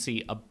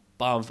efficiency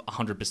above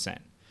 100%.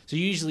 So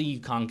usually you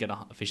can't get an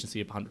efficiency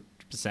of 100%.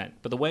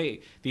 But the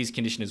way these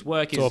conditioners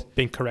work is... It's all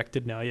been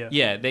corrected now, yeah.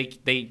 Yeah, they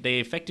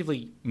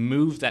effectively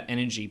move that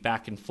energy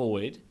back and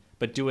forward,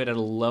 but do it at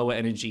a lower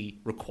energy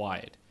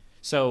required.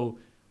 So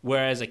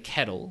whereas a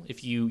kettle,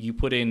 if you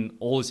put in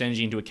all this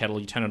energy into a kettle,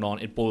 you turn it on,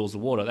 it boils the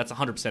water. That's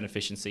 100%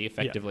 efficiency,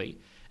 effectively.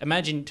 Yeah.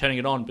 Imagine turning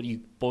it on, but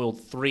you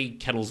boiled 3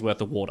 kettles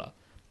worth of water.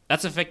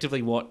 That's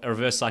effectively what a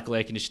reverse cycle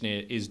air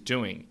conditioner is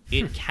doing.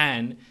 It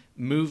can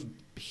move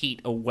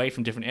heat away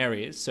from different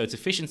areas, so its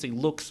efficiency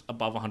looks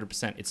above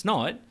 100%. It's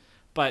not,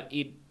 but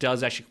it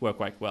does actually work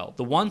quite well.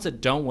 The ones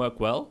that don't work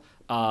well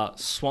are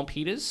swamp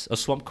heaters or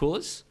swamp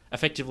coolers.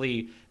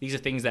 Effectively, these are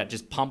things that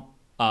just pump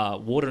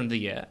water into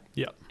the air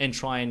and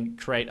try and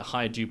create a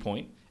higher dew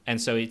point.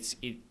 And so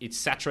it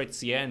saturates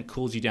the air and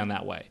cools you down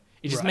that way.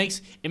 It just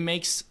makes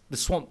the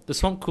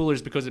swamp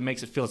coolers because it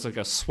makes it feel like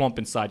a swamp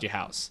inside your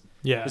house.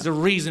 Yeah. There's a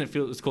reason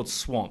it's called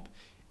swamp.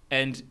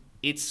 And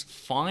it's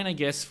fine, I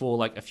guess, for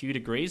like a few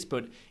degrees,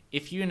 but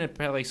if you're in a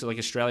place like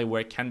Australia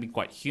where it can be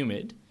quite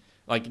humid,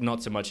 like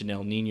not so much in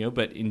El Nino,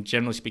 but in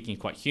generally speaking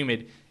quite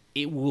humid,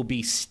 it will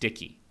be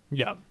sticky.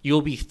 Yeah.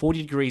 You'll be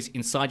 40 degrees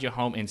inside your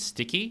home and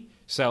sticky.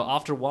 So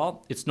after a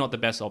while, it's not the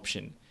best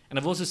option. And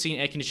I've also seen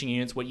air conditioning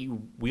units where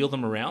you wheel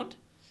them around.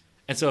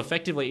 And so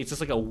effectively, it's just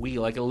like a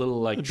wheel, like a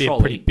little like trolley.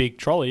 A pretty big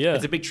trolley, yeah.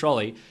 It's a big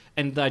trolley.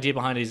 And the idea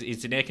behind it is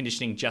it's an air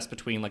conditioning just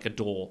between like a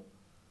door.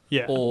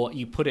 Yeah. Or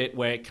you put it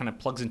where it kind of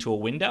plugs into a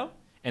window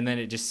and then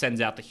it just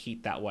sends out the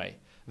heat that way.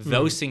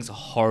 Those things are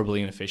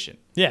horribly inefficient.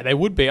 Yeah, they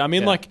would be. I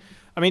mean,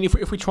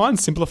 if we try and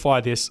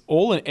simplify this,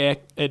 all an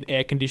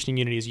air conditioning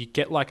unit is, you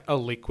get like a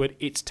liquid.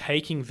 It's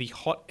taking the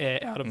hot air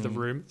out of the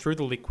room through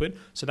the liquid.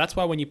 So that's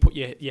why when you put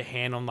your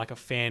hand on like a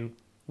fan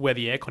where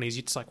the aircon is,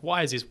 you're just like,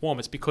 why is this warm?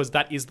 It's because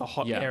that is the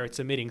hot air it's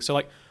emitting. So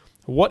like,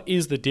 what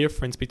is the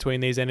difference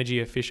between these energy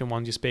efficient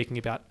ones you're speaking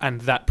about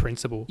and that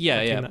principle?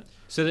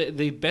 So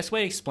the best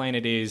way to explain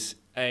it is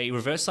a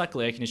reverse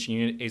cycle air conditioning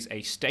unit is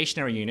a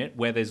stationary unit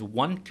where there's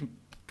one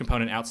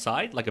component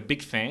outside, like a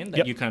big fan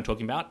that you're kind of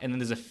talking about, and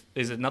then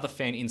there's another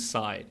fan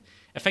inside.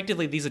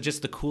 Effectively, these are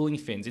just the cooling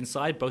fins.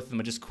 Inside, both of them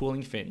are just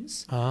cooling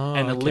fins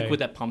and the liquid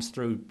that pumps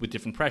through with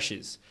different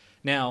pressures.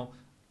 Now,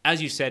 as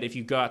you said, if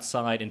you go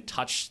outside and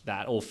touch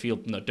that or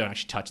don't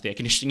actually touch the air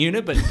conditioning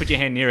unit, but put your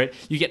hand near it,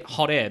 you get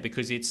hot air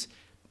because it's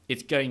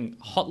getting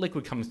hot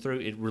liquid coming through.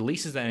 It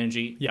releases that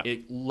energy.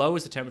 It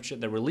lowers the temperature.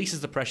 That releases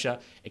the pressure.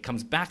 It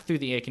comes back through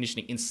the air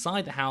conditioning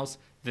inside the house.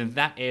 Then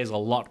that air is a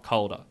lot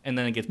colder, and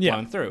then it gets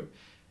blown through.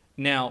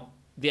 Now,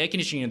 the air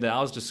conditioning unit that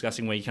I was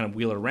discussing where you kind of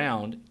wheel it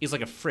around is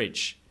like a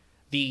fridge.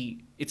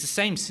 It's the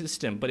same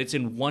system, but it's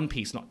in one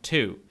piece, not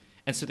two.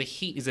 And so the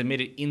heat is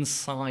emitted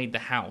inside the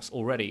house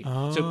already.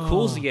 So it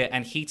cools the air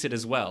and heats it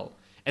as well.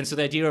 And so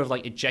the idea of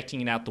like ejecting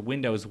it out the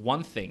window is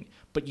one thing,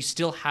 but you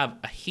still have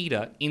a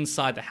heater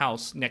inside the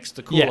house next to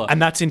the cooler. Yeah,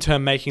 and that's in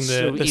turn making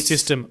the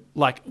system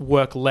like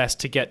work less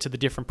to get to the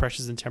different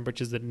pressures and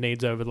temperatures that it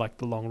needs over like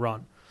the long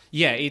run.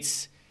 Yeah,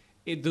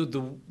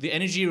 the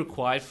energy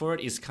required for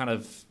it is kind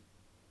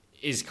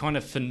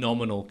of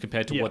phenomenal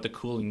compared to what the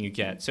cooling you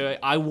get. So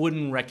I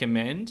wouldn't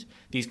recommend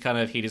these kind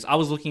of heaters. I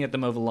was looking at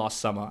them over last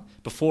summer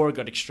before it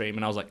got extreme,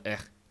 and I was like,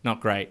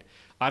 not great.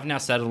 I've now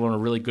settled on a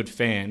really good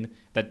fan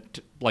that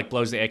like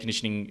blows the air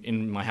conditioning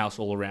in my house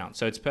all around.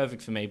 So it's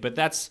perfect for me, but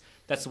that's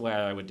the way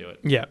I would do it.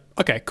 Yeah.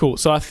 Okay, cool.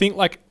 So I think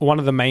like one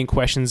of the main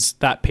questions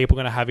that people are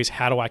going to have is,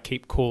 how do I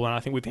keep cool? And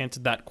I think we've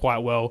answered that quite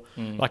well.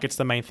 Like it's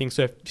the main thing.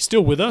 So if you're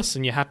still with us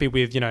and you're happy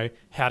with,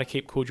 how to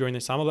keep cool during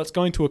the summer, let's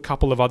go into a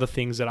couple of other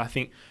things that I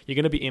think you're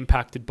going to be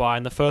impacted by.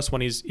 And the first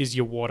one is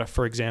your water,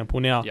 for example.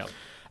 Now,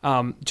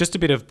 just a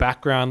bit of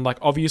background, like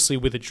obviously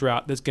with a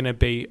drought, there's going to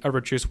be a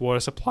reduced water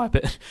supply,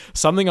 but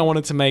something I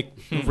wanted to make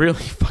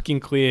really fucking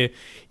clear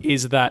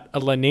is that a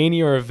La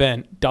Nina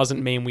event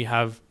doesn't mean we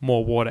have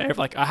more water.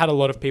 Like I had a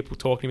lot of people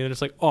talking to me, they're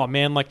just like, oh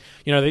man, like,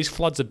 these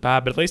floods are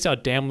bad, but at least our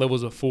dam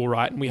levels are full,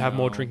 right? And we have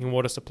more drinking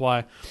water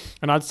supply.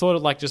 And I'd sort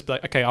of like just be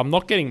like, okay, I'm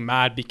not getting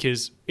mad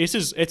because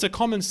it's a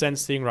common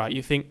sense thing, right?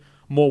 You think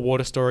more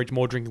water storage,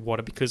 more drinking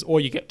water, because all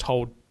you get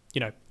told,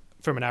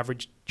 from an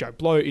average Joe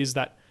Blow is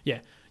that,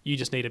 you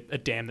just need a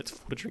dam that's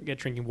full to get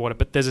drinking water.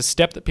 But there's a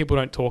step that people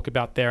don't talk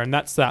about there, and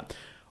that's that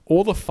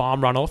all the farm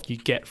runoff you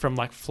get from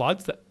like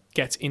floods that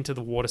gets into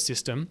the water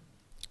system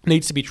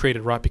needs to be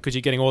treated, right? Because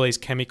you're getting all these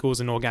chemicals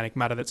and organic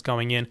matter that's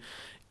going in.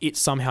 It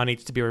somehow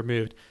needs to be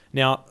removed.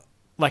 Now,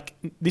 like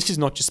this is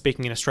not just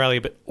speaking in Australia,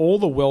 but all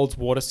the world's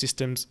water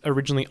systems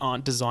originally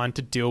aren't designed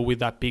to deal with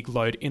that big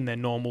load in their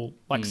normal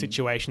like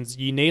situations.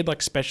 You need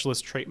like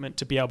specialist treatment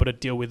to be able to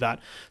deal with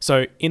that.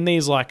 So in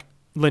these like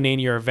La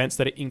Nina events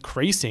that are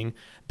increasing,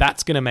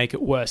 that's going to make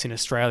it worse in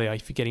Australia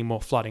if you're getting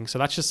more flooding. So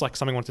that's just like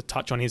something I want to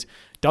touch on is,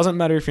 doesn't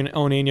matter if you're an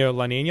El Nino or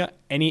La Nina,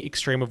 any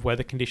extreme of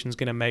weather conditions is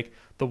going to make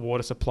the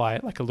water supply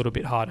like a little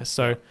bit harder.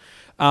 So,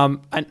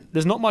 and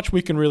there's not much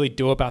we can really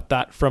do about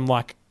that from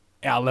like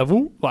our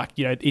level. Like,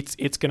 you know,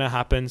 it's going to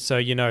happen. So,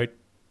 you know,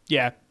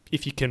 yeah,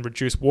 if you can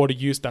reduce water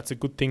use, that's a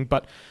good thing.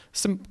 But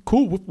some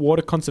cool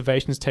water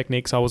conservation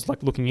techniques I was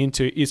like looking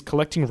into is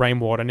collecting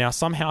rainwater. Now,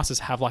 some houses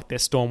have like their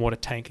stormwater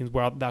tank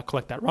where they'll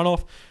collect that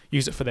runoff,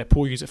 use it for their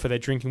pool, use it for their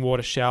drinking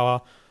water,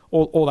 shower,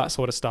 all that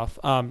sort of stuff.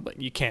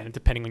 You can,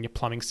 depending on your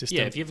plumbing system.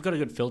 Yeah, if you've got a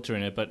good filter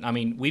in it. But I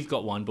mean, we've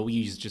got one, but we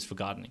use it just for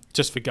gardening.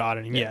 Just for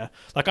gardening, yeah.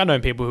 Like I know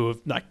people who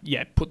have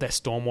like, put their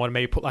stormwater,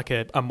 maybe put like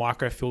a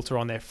micro filter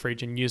on their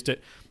fridge and used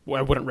it. Well,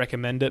 I wouldn't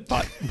recommend it,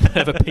 but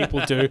whatever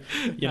people do,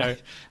 you know.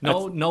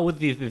 Not with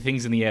the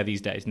things in the air these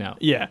days, no.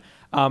 Yeah.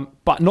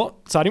 But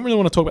not, so I didn't really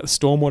want to talk about the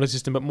stormwater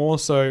system, but more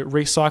so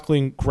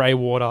recycling grey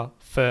water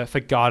for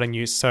garden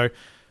use. So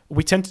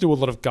we tend to do a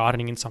lot of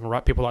gardening in summer,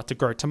 right? People like to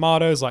grow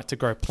tomatoes, like to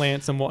grow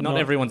plants and whatnot. Not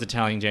everyone's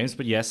Italian, James,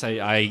 but yes,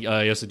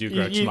 I also do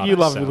grow tomatoes. You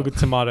love a little good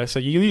tomato, so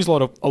you use a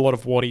lot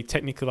of water.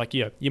 Technically, like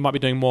you might be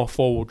doing more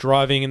four-wheel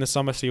driving in the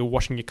summer, so you're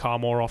washing your car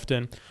more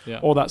often,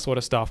 all that sort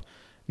of stuff.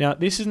 Now,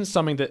 this isn't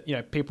something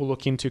that people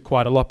look into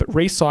quite a lot, but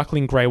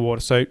recycling grey water,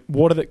 so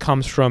water that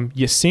comes from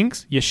your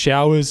sinks, your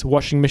showers,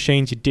 washing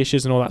machines, your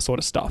dishes, and all that sort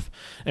of stuff.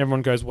 And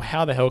everyone goes, well,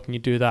 how the hell can you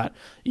do that?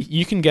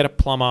 You can get a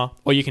plumber,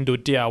 or you can do a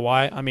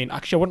DIY. I mean,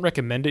 actually, I wouldn't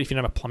recommend it if you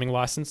don't have a plumbing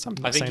license.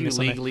 I think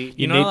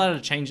you're not allowed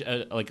to change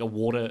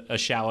a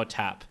shower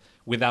tap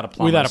without a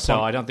plumber.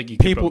 So I don't think you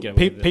can get away with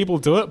it. People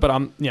do it, but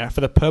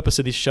for the purpose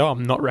of this show,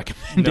 I'm not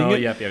recommending it.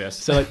 Yes.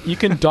 So you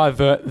can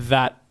divert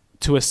that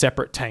to a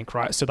separate tank,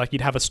 right? So like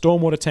you'd have a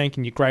stormwater tank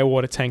and your grey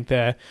water tank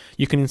there.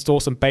 You can install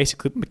some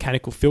basic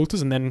mechanical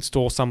filters and then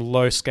install some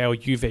low scale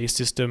UV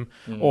system,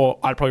 or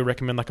I'd probably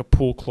recommend like a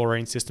pool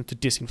chlorine system to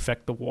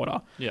disinfect the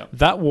water. Yeah.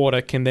 That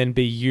water can then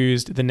be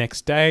used the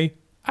next day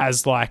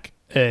as like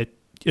a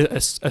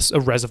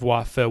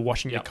reservoir for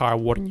washing your car or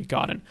watering your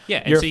garden. Yeah,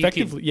 and you're so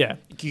effectively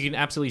you can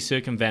absolutely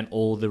circumvent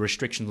all the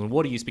restrictions on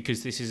water use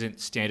because this isn't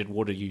standard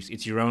water use.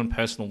 It's your own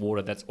personal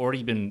water that's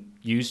already been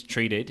used,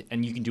 treated,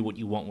 and you can do what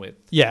you want with.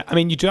 Yeah, I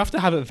mean, you do have to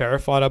have it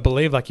verified, I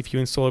believe. Like if you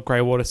install a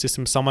grey water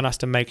system, someone has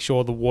to make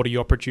sure the water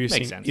you're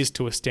producing is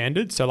to a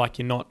standard. So like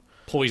you're not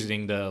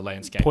poisoning the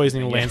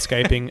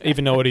landscaping,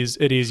 even though it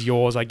is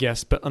yours, I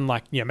guess. But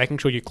unlike, making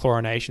sure your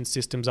chlorination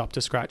system's up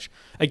to scratch.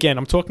 Again,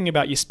 I'm talking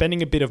about you're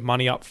spending a bit of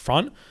money up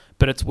front,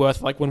 but it's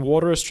worth, like when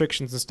water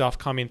restrictions and stuff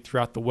come in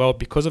throughout the world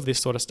because of this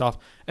sort of stuff,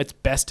 it's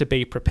best to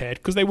be prepared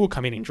because they will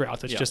come in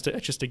droughts. It's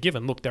just a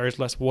given. Look, there is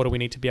less water. We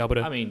need to be able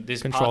to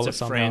there's control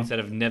parts of France that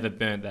have never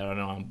burnt that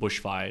on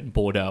bushfire in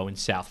Bordeaux in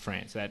South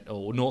France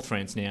or North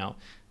France now.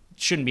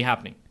 It shouldn't be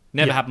happening.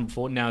 Never happened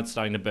before. Now it's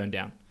starting to burn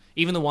down.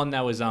 Even the one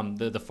that was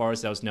the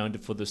forest that was known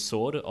for the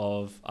sword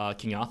of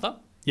King Arthur,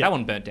 that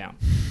one burnt down.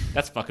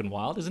 That's fucking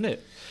wild, isn't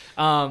it?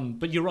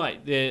 But you're right.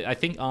 I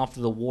think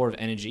after the war of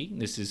energy,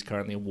 this is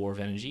currently a war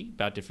of energy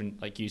about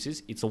different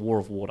uses. It's a war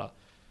of water,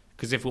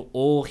 because if we're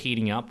all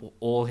heating up, we're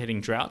all hitting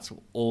droughts, we're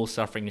all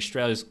suffering.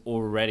 Australia's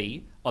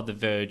already on the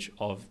verge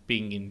of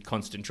being in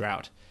constant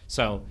drought.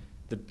 So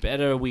the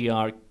better we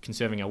are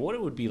conserving our water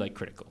would be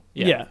critical.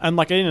 Yeah, and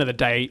at the end of the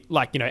day,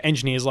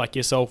 engineers like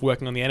yourself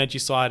working on the energy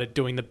side are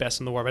doing the best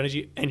in the war of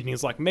energy.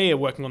 Engineers like me are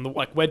working on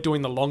we're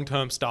doing the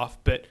long-term stuff,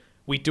 but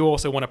we do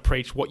also want to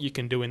preach what you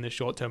can do in the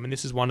short term, and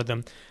this is one of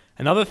them.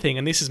 Another thing,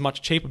 and this is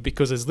much cheaper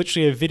because there's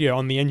literally a video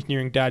on the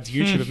Engineering Dad's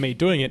YouTube of me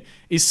doing it,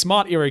 is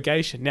smart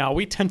irrigation. Now,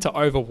 we tend to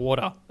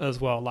overwater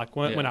as well,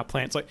 when our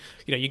plants,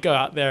 you go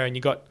out there and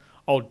you got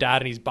old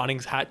dad in his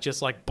Bunnings hat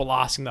just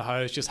blasting the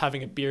hose, just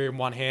having a beer in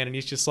one hand, and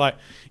he's just I'm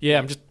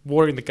just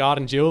watering the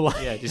garden, Jill.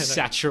 Just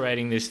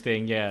saturating this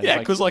thing. Yeah,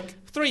 because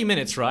 3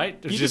 minutes,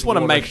 right? You just want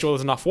to make sure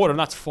there's enough water, and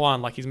that's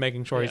fine. He's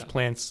making sure his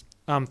plants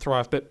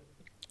thrive. But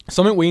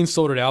something we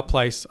installed at our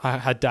place, I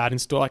had Dad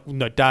install.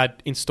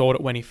 Dad installed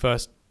it when he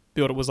first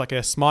built it. Was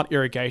a smart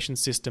irrigation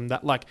system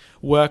that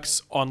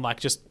works on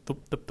just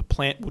the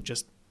plant will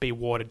just be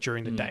watered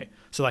during the day.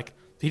 So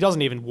he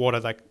doesn't even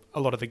water a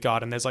lot of the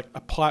garden. There's a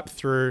pipe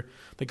through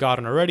the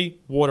garden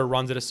already. Water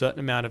runs at a certain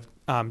amount of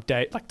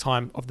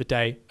time of the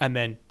day, and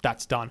then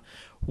that's done.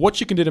 What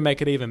you can do to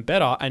make it even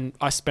better, and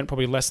I spent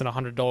probably less than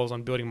 $100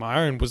 on building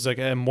my own, was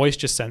a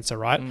moisture sensor,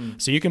 right?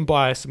 So you can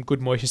buy some good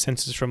moisture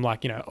sensors from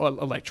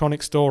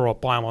electronics store, or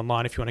buy them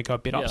online if you want to go a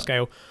bit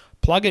upscale.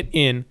 Plug it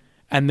in,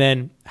 and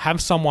then have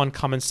someone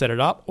come and set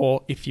it up.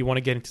 Or if you want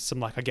to get into some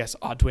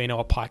Arduino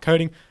or Pi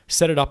coding,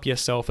 set it up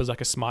yourself as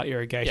a smart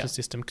irrigation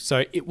system.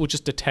 So it will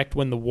just detect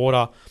when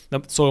the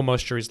soil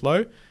moisture is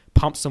low,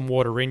 pump some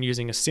water in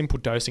using a simple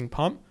dosing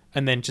pump,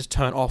 and then just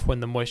turn off when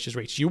the moisture's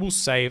reached. You will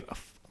save a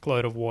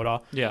load of water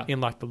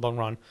in the long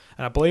run.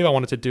 And I believe I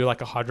wanted to do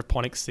a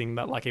hydroponics thing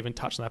that even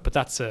touched on that, but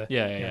that's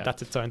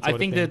that's its own sort I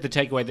think of thing. that the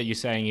takeaway that you're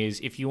saying is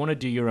if you want to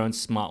do your own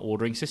smart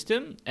watering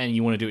system and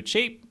you want to do it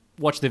cheap,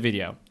 watch the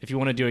video. If you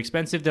want to do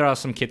expensive, there are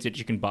some kits that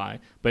you can buy,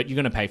 but you're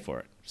going to pay for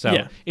it.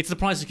 So it's the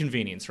price of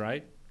convenience,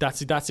 right?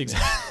 That's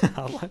exactly.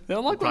 I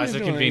like Price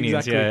of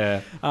convenience.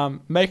 exactly. Yeah.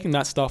 Making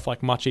that stuff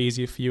like much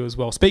easier for you as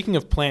well. Speaking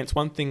of plants,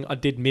 one thing I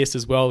did miss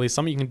as well is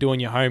something you can do in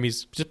your home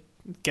is just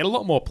get a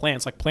lot more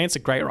plants. Like plants are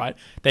great, right?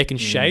 They can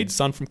shade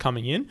sun from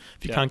coming in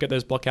if you can't get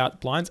those block-out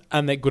blinds,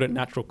 and they're good at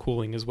natural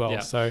cooling as well.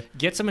 Yeah. So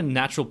get some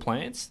natural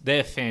plants.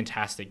 They're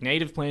fantastic.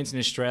 Native plants in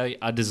Australia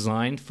are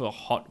designed for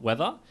hot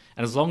weather,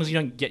 and as long as you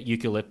don't get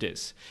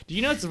eucalyptus. Do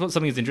you know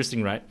something that's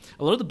interesting, right?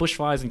 A lot of the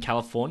bushfires in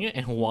California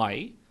and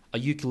Hawaii are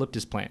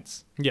eucalyptus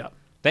plants. yeah.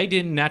 They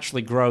didn't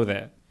naturally grow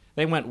there.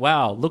 They went,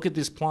 wow, look at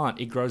this plant.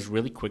 It grows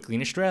really quickly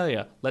in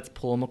Australia. Let's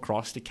pull them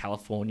across to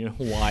California,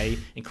 Hawaii,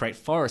 and create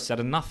forests out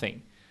of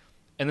nothing.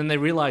 And then they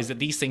realize that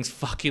these things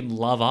fucking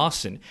love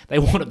arson. They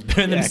want to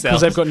burn themselves.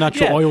 Because they've got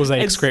natural oils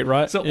they excrete,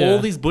 right? So all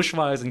these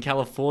bushfires in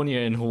California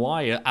and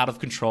Hawaii are out of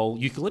control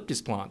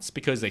eucalyptus plants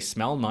because they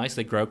smell nice,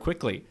 they grow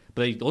quickly.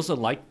 But they also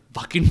like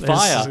fucking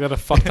fire. It's got a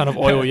fuck ton of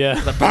oil,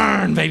 yeah. Like,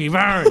 burn, baby,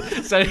 burn.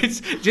 So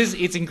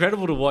it's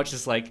incredible to watch.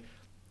 It's like,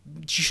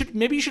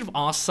 maybe you should have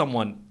asked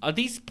someone, are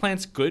these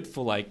plants good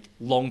for like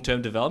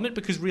long-term development?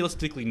 Because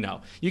realistically,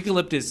 no.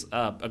 Eucalyptus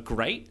are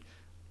great,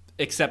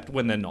 except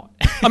when they're not.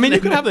 I mean,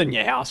 you could have it in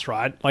your house,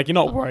 right? Like, you're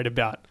not worried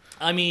about...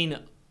 I mean,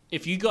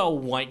 if you got a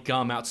white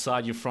gum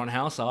outside your front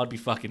house, I'd be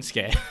fucking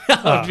scared.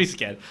 I'd be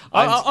scared.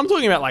 I'm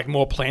talking about, like,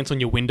 more plants on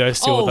your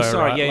windowsill, though,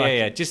 sorry. right?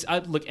 Yeah. Just,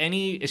 look,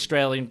 any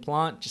Australian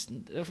plant, just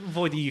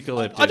avoid the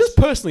eucalyptus. I just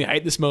personally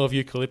hate the smell of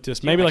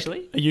eucalyptus. Maybe, like,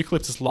 actually? a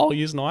eucalyptus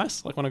lolly is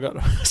nice, like when I got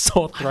a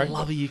sore throat. I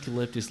love a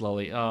eucalyptus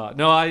lolly.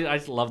 No,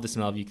 I love the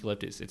smell of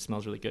eucalyptus. It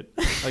smells really good.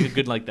 Like a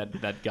good, like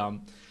that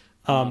gum.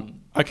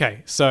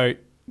 Okay, so...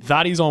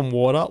 that is on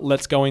water.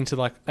 Let's go into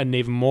like an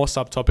even more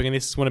subtopic, and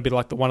this is going to be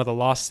like one of the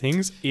last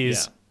things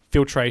is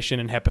filtration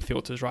and HEPA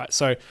filters, right?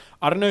 So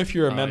I don't know if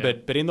you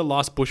remembered, but in the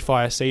last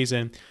bushfire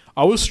season,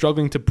 I was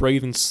struggling to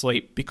breathe and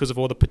sleep because of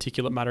all the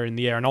particulate matter in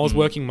the air, and I was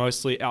working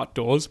mostly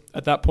outdoors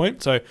at that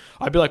point. So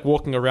I'd be like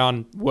walking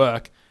around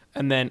work,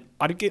 and then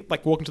I'd get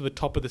like walking to the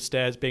top of the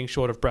stairs being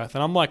short of breath,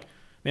 and I'm like,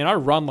 man, I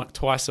run like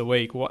twice a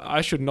week. Well,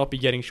 I should not be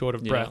getting short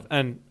of breath.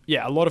 And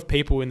yeah, a lot of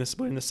people in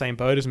the same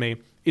boat as me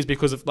is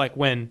because of like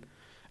when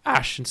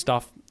ash and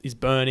stuff is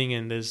burning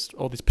and there's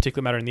all this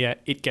particulate matter in the air,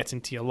 it gets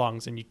into your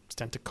lungs and you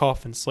tend to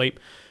cough and sleep.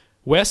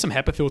 Wear some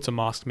HEPA filter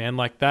masks, man.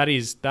 Like that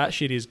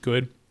shit is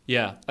good.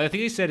 Yeah, I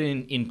think they said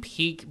in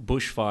peak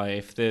bushfire,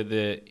 if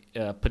the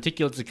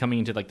particulates are coming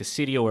into like the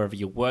city or wherever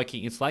you're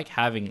working, it's like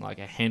having like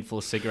a handful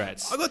of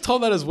cigarettes. I got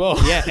told that as well.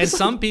 Yeah, and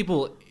some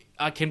people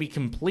can be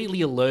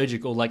completely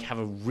allergic or like have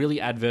a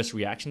really adverse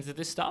reaction to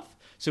this stuff.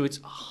 So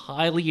it's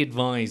highly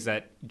advised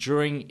that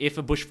if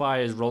a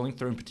bushfire is rolling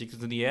through in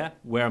particular in the air,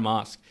 wear a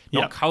mask.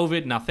 Not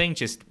COVID, nothing,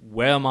 just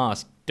wear a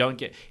mask.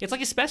 It's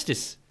like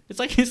asbestos. It's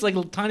like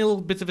tiny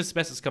little bits of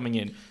asbestos coming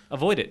in.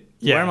 Avoid it.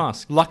 Yeah. Wear a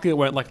mask. Luckily, it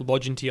won't like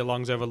lodge into your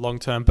lungs over long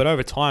term, but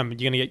over time,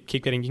 you're gonna you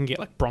can get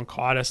like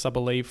bronchitis, I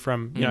believe,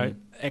 from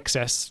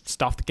excess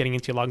stuff getting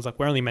into your lungs. Like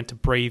we're only meant to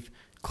breathe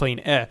clean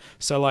air,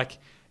 so like.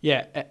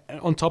 Yeah,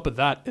 on top of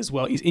that as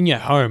well, is in your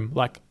home.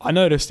 Like, I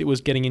noticed it was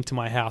getting into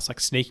my house,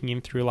 like sneaking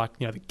in through like,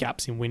 the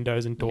gaps in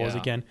windows and doors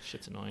again.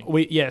 Shit's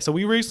annoying. So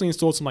we recently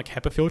installed some like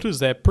HEPA filters.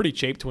 They're pretty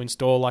cheap to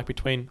install, like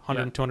between $100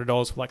 and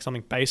 $200 for like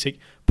something basic.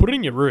 Put it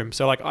in your room.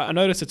 So like, I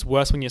noticed it's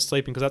worse when you're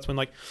sleeping because that's when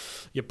like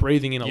you're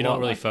breathing in a lot. You're not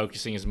really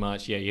focusing as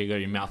much. Yeah, you got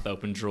your mouth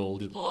open, drool.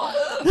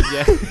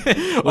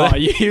 Well,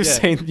 you've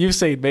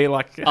seen me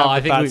like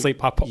have bad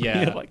sleep.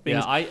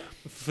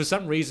 For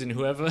some reason,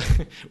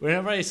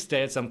 whenever I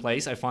stay at some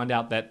place, I find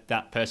out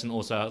that person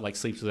also like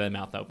sleeps with their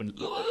mouth open.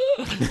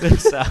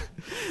 It's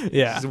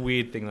a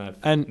weird thing that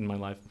I've in my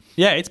life.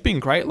 Yeah, it's been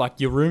great. Like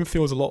your room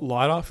feels a lot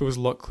lighter, feels a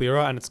lot clearer,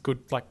 and it's good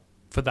like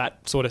for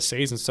that sort of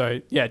season.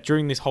 So yeah,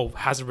 during this whole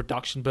hazard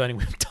reduction burning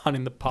we've done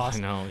in the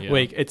past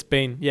week, it's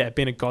been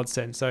a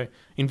godsend. So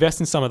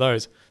invest in some of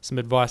those. Some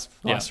advice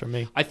from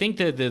me. I think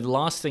the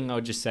last thing I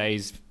would just say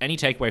is any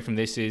takeaway from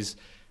this is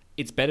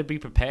it's better to be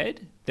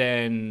prepared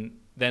than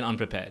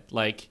unprepared.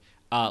 Like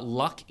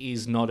luck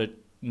is not a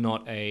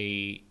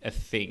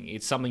thing.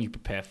 It's something you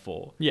prepare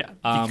for. Yeah,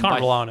 you can't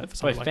rely on it.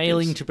 By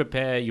failing to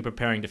prepare, you're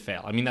preparing to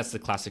fail. I mean, that's the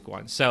classic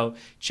one. So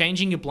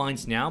changing your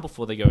blinds now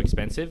before they go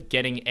expensive,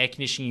 getting air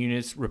conditioning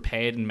units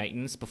repaired and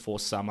maintenance before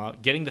summer,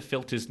 getting the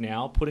filters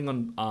now, putting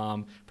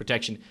on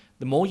protection.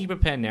 The more you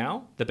prepare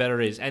now, the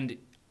better it is. And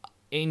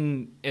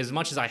in as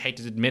much as I hate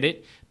to admit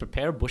it,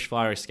 prepare a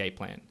bushfire escape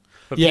plan.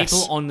 For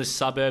people on the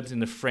suburbs in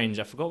the fringe,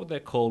 I forgot what they're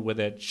called, where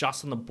they're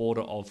just on the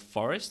border of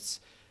forests,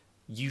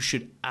 you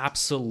should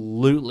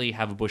absolutely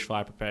have a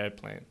bushfire prepared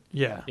plan.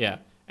 Yeah. Yeah.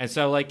 And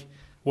so like...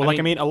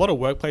 I mean, a lot of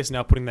workplaces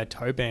now putting their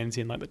tow bans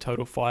in, like the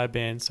total fire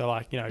ban. So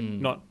like,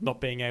 not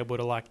being able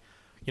to like,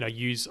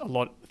 use a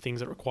lot of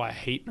things that require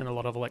heat and a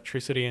lot of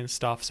electricity and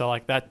stuff. So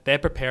like that, they're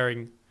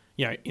preparing,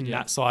 in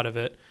that side of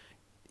it.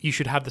 You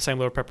should have the same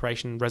level of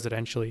preparation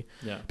residentially.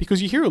 Yeah.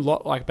 Because you hear a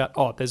lot like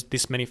about, there's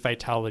this many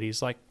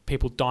fatalities, like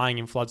people dying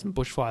in floods and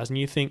bushfires. And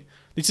you think,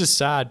 this is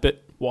sad,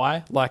 but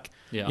why? Like,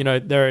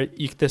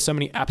 there's so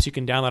many apps you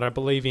can download. I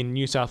believe in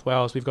New South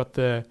Wales, we've got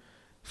the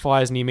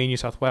fires near me, New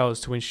South Wales,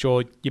 to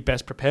ensure you're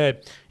best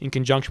prepared in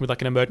conjunction with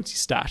like an emergency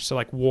stash, so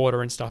like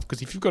water and stuff.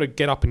 Because if you've got to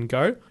get up and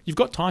go, you've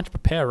got time to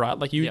prepare, right?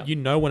 Like you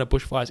know when a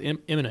bushfire is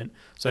imminent,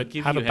 so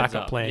have a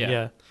backup plan.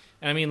 Yeah.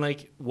 And I mean,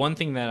 like one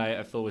thing that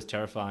I thought was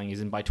terrifying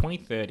is by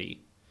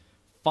 2030,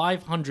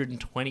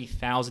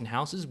 520,000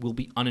 houses will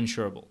be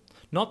uninsurable.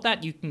 Not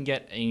that you can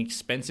get an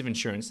expensive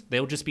insurance.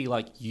 They'll just be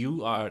like,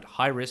 you are at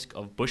high risk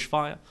of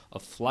bushfire,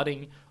 of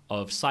flooding,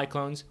 of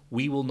cyclones.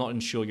 We will not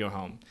insure your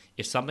home.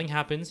 If something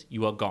happens,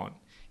 you are gone.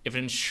 If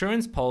an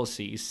insurance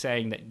policy is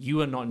saying that you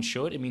are not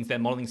insured, it means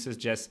that modeling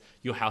suggests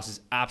your house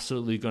is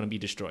absolutely going to be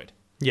destroyed.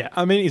 Yeah,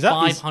 I mean, is that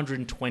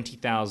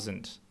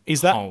 520,000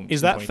 is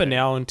that for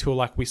now until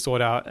like we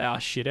sort out our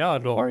shit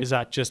out, or is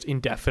that just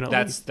indefinitely?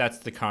 That's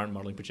the current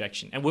modeling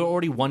projection, and we're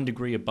already 1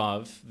 degree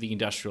above the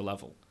industrial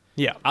level.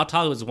 Yeah, our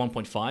target was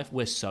 1.5.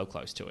 We're so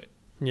close to it.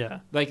 Yeah,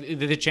 like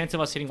the chance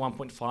of us hitting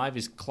 1.5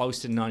 is close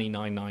to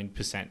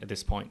 99.9% at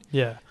this point.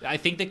 Yeah, I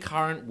think the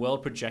current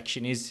world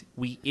projection is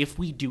if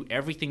we do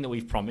everything that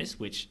we've promised,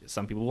 which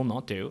some people will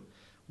not do,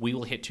 we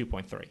will hit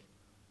 2.3.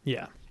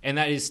 Yeah. And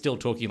that is still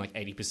talking like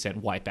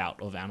 80%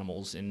 wipeout of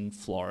animals in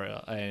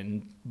Florida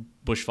and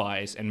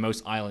bushfires and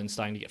most islands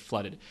starting to get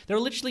flooded. There are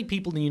literally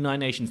people in the United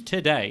Nations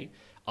today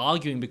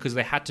arguing because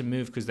they had to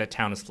move because their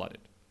town is flooded.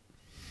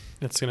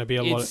 It's going to be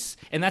a lot.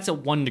 And that's at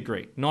 1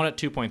 degree, not at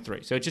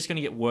 2.3. So it's just going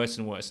to get worse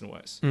and worse and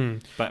worse.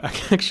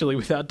 But actually,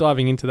 without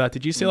diving into that,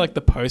 did you see like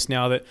the post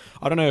now that,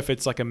 I don't know if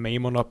it's like a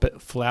meme or not,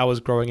 but flowers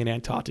growing in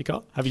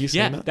Antarctica? Have you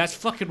seen that? Yeah, that's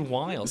fucking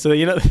wild. So,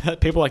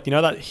 people like,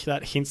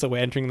 that hints that we're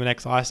entering the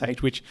next ice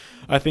age, which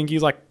I think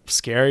is like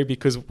scary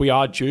because we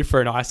are due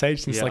for an ice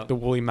age since like the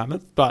woolly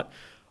mammoth. But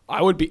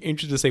I would be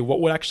interested to see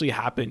what would actually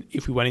happen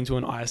if we went into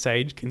an ice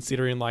age,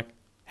 considering like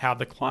how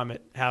the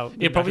climate,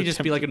 it'd probably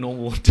just be like a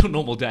normal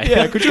day.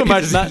 Yeah, could you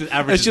imagine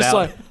that? It's just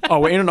like,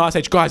 we're in an ice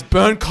age, guys.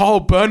 Burn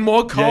coal, burn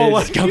more coal. Yeah,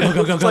 like, go,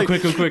 like,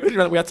 quick.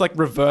 We have to like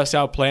reverse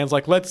our plans.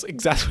 Like, let's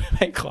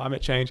exacerbate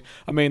climate change.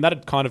 I mean,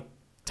 that'd kind of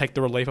take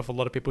the relief off a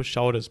lot of people's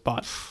shoulders.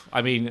 But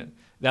I mean,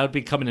 that would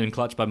be coming in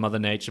clutch by Mother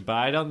Nature. But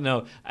I don't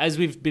know. As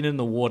we've been in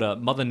the water,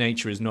 Mother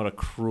Nature is not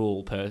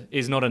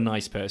is not a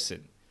nice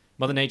person.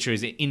 Mother Nature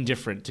is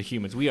indifferent to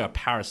humans. We are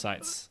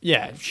parasites.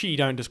 Yeah, she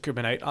don't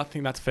discriminate. I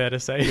think that's fair to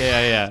say.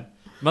 Yeah.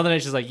 Mother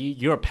Nature's like,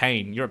 you're a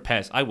pain. You're a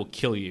pest. I will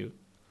kill you.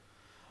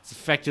 It's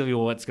effectively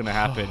what's going to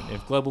happen.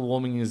 If global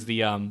warming is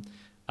the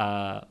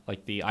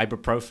like the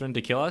ibuprofen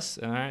to kill us,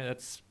 all right,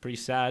 that's pretty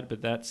sad,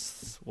 but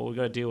that's what we've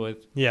got to deal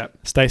with. Yeah.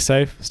 Stay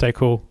safe. Stay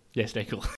cool. Yeah, stay cool.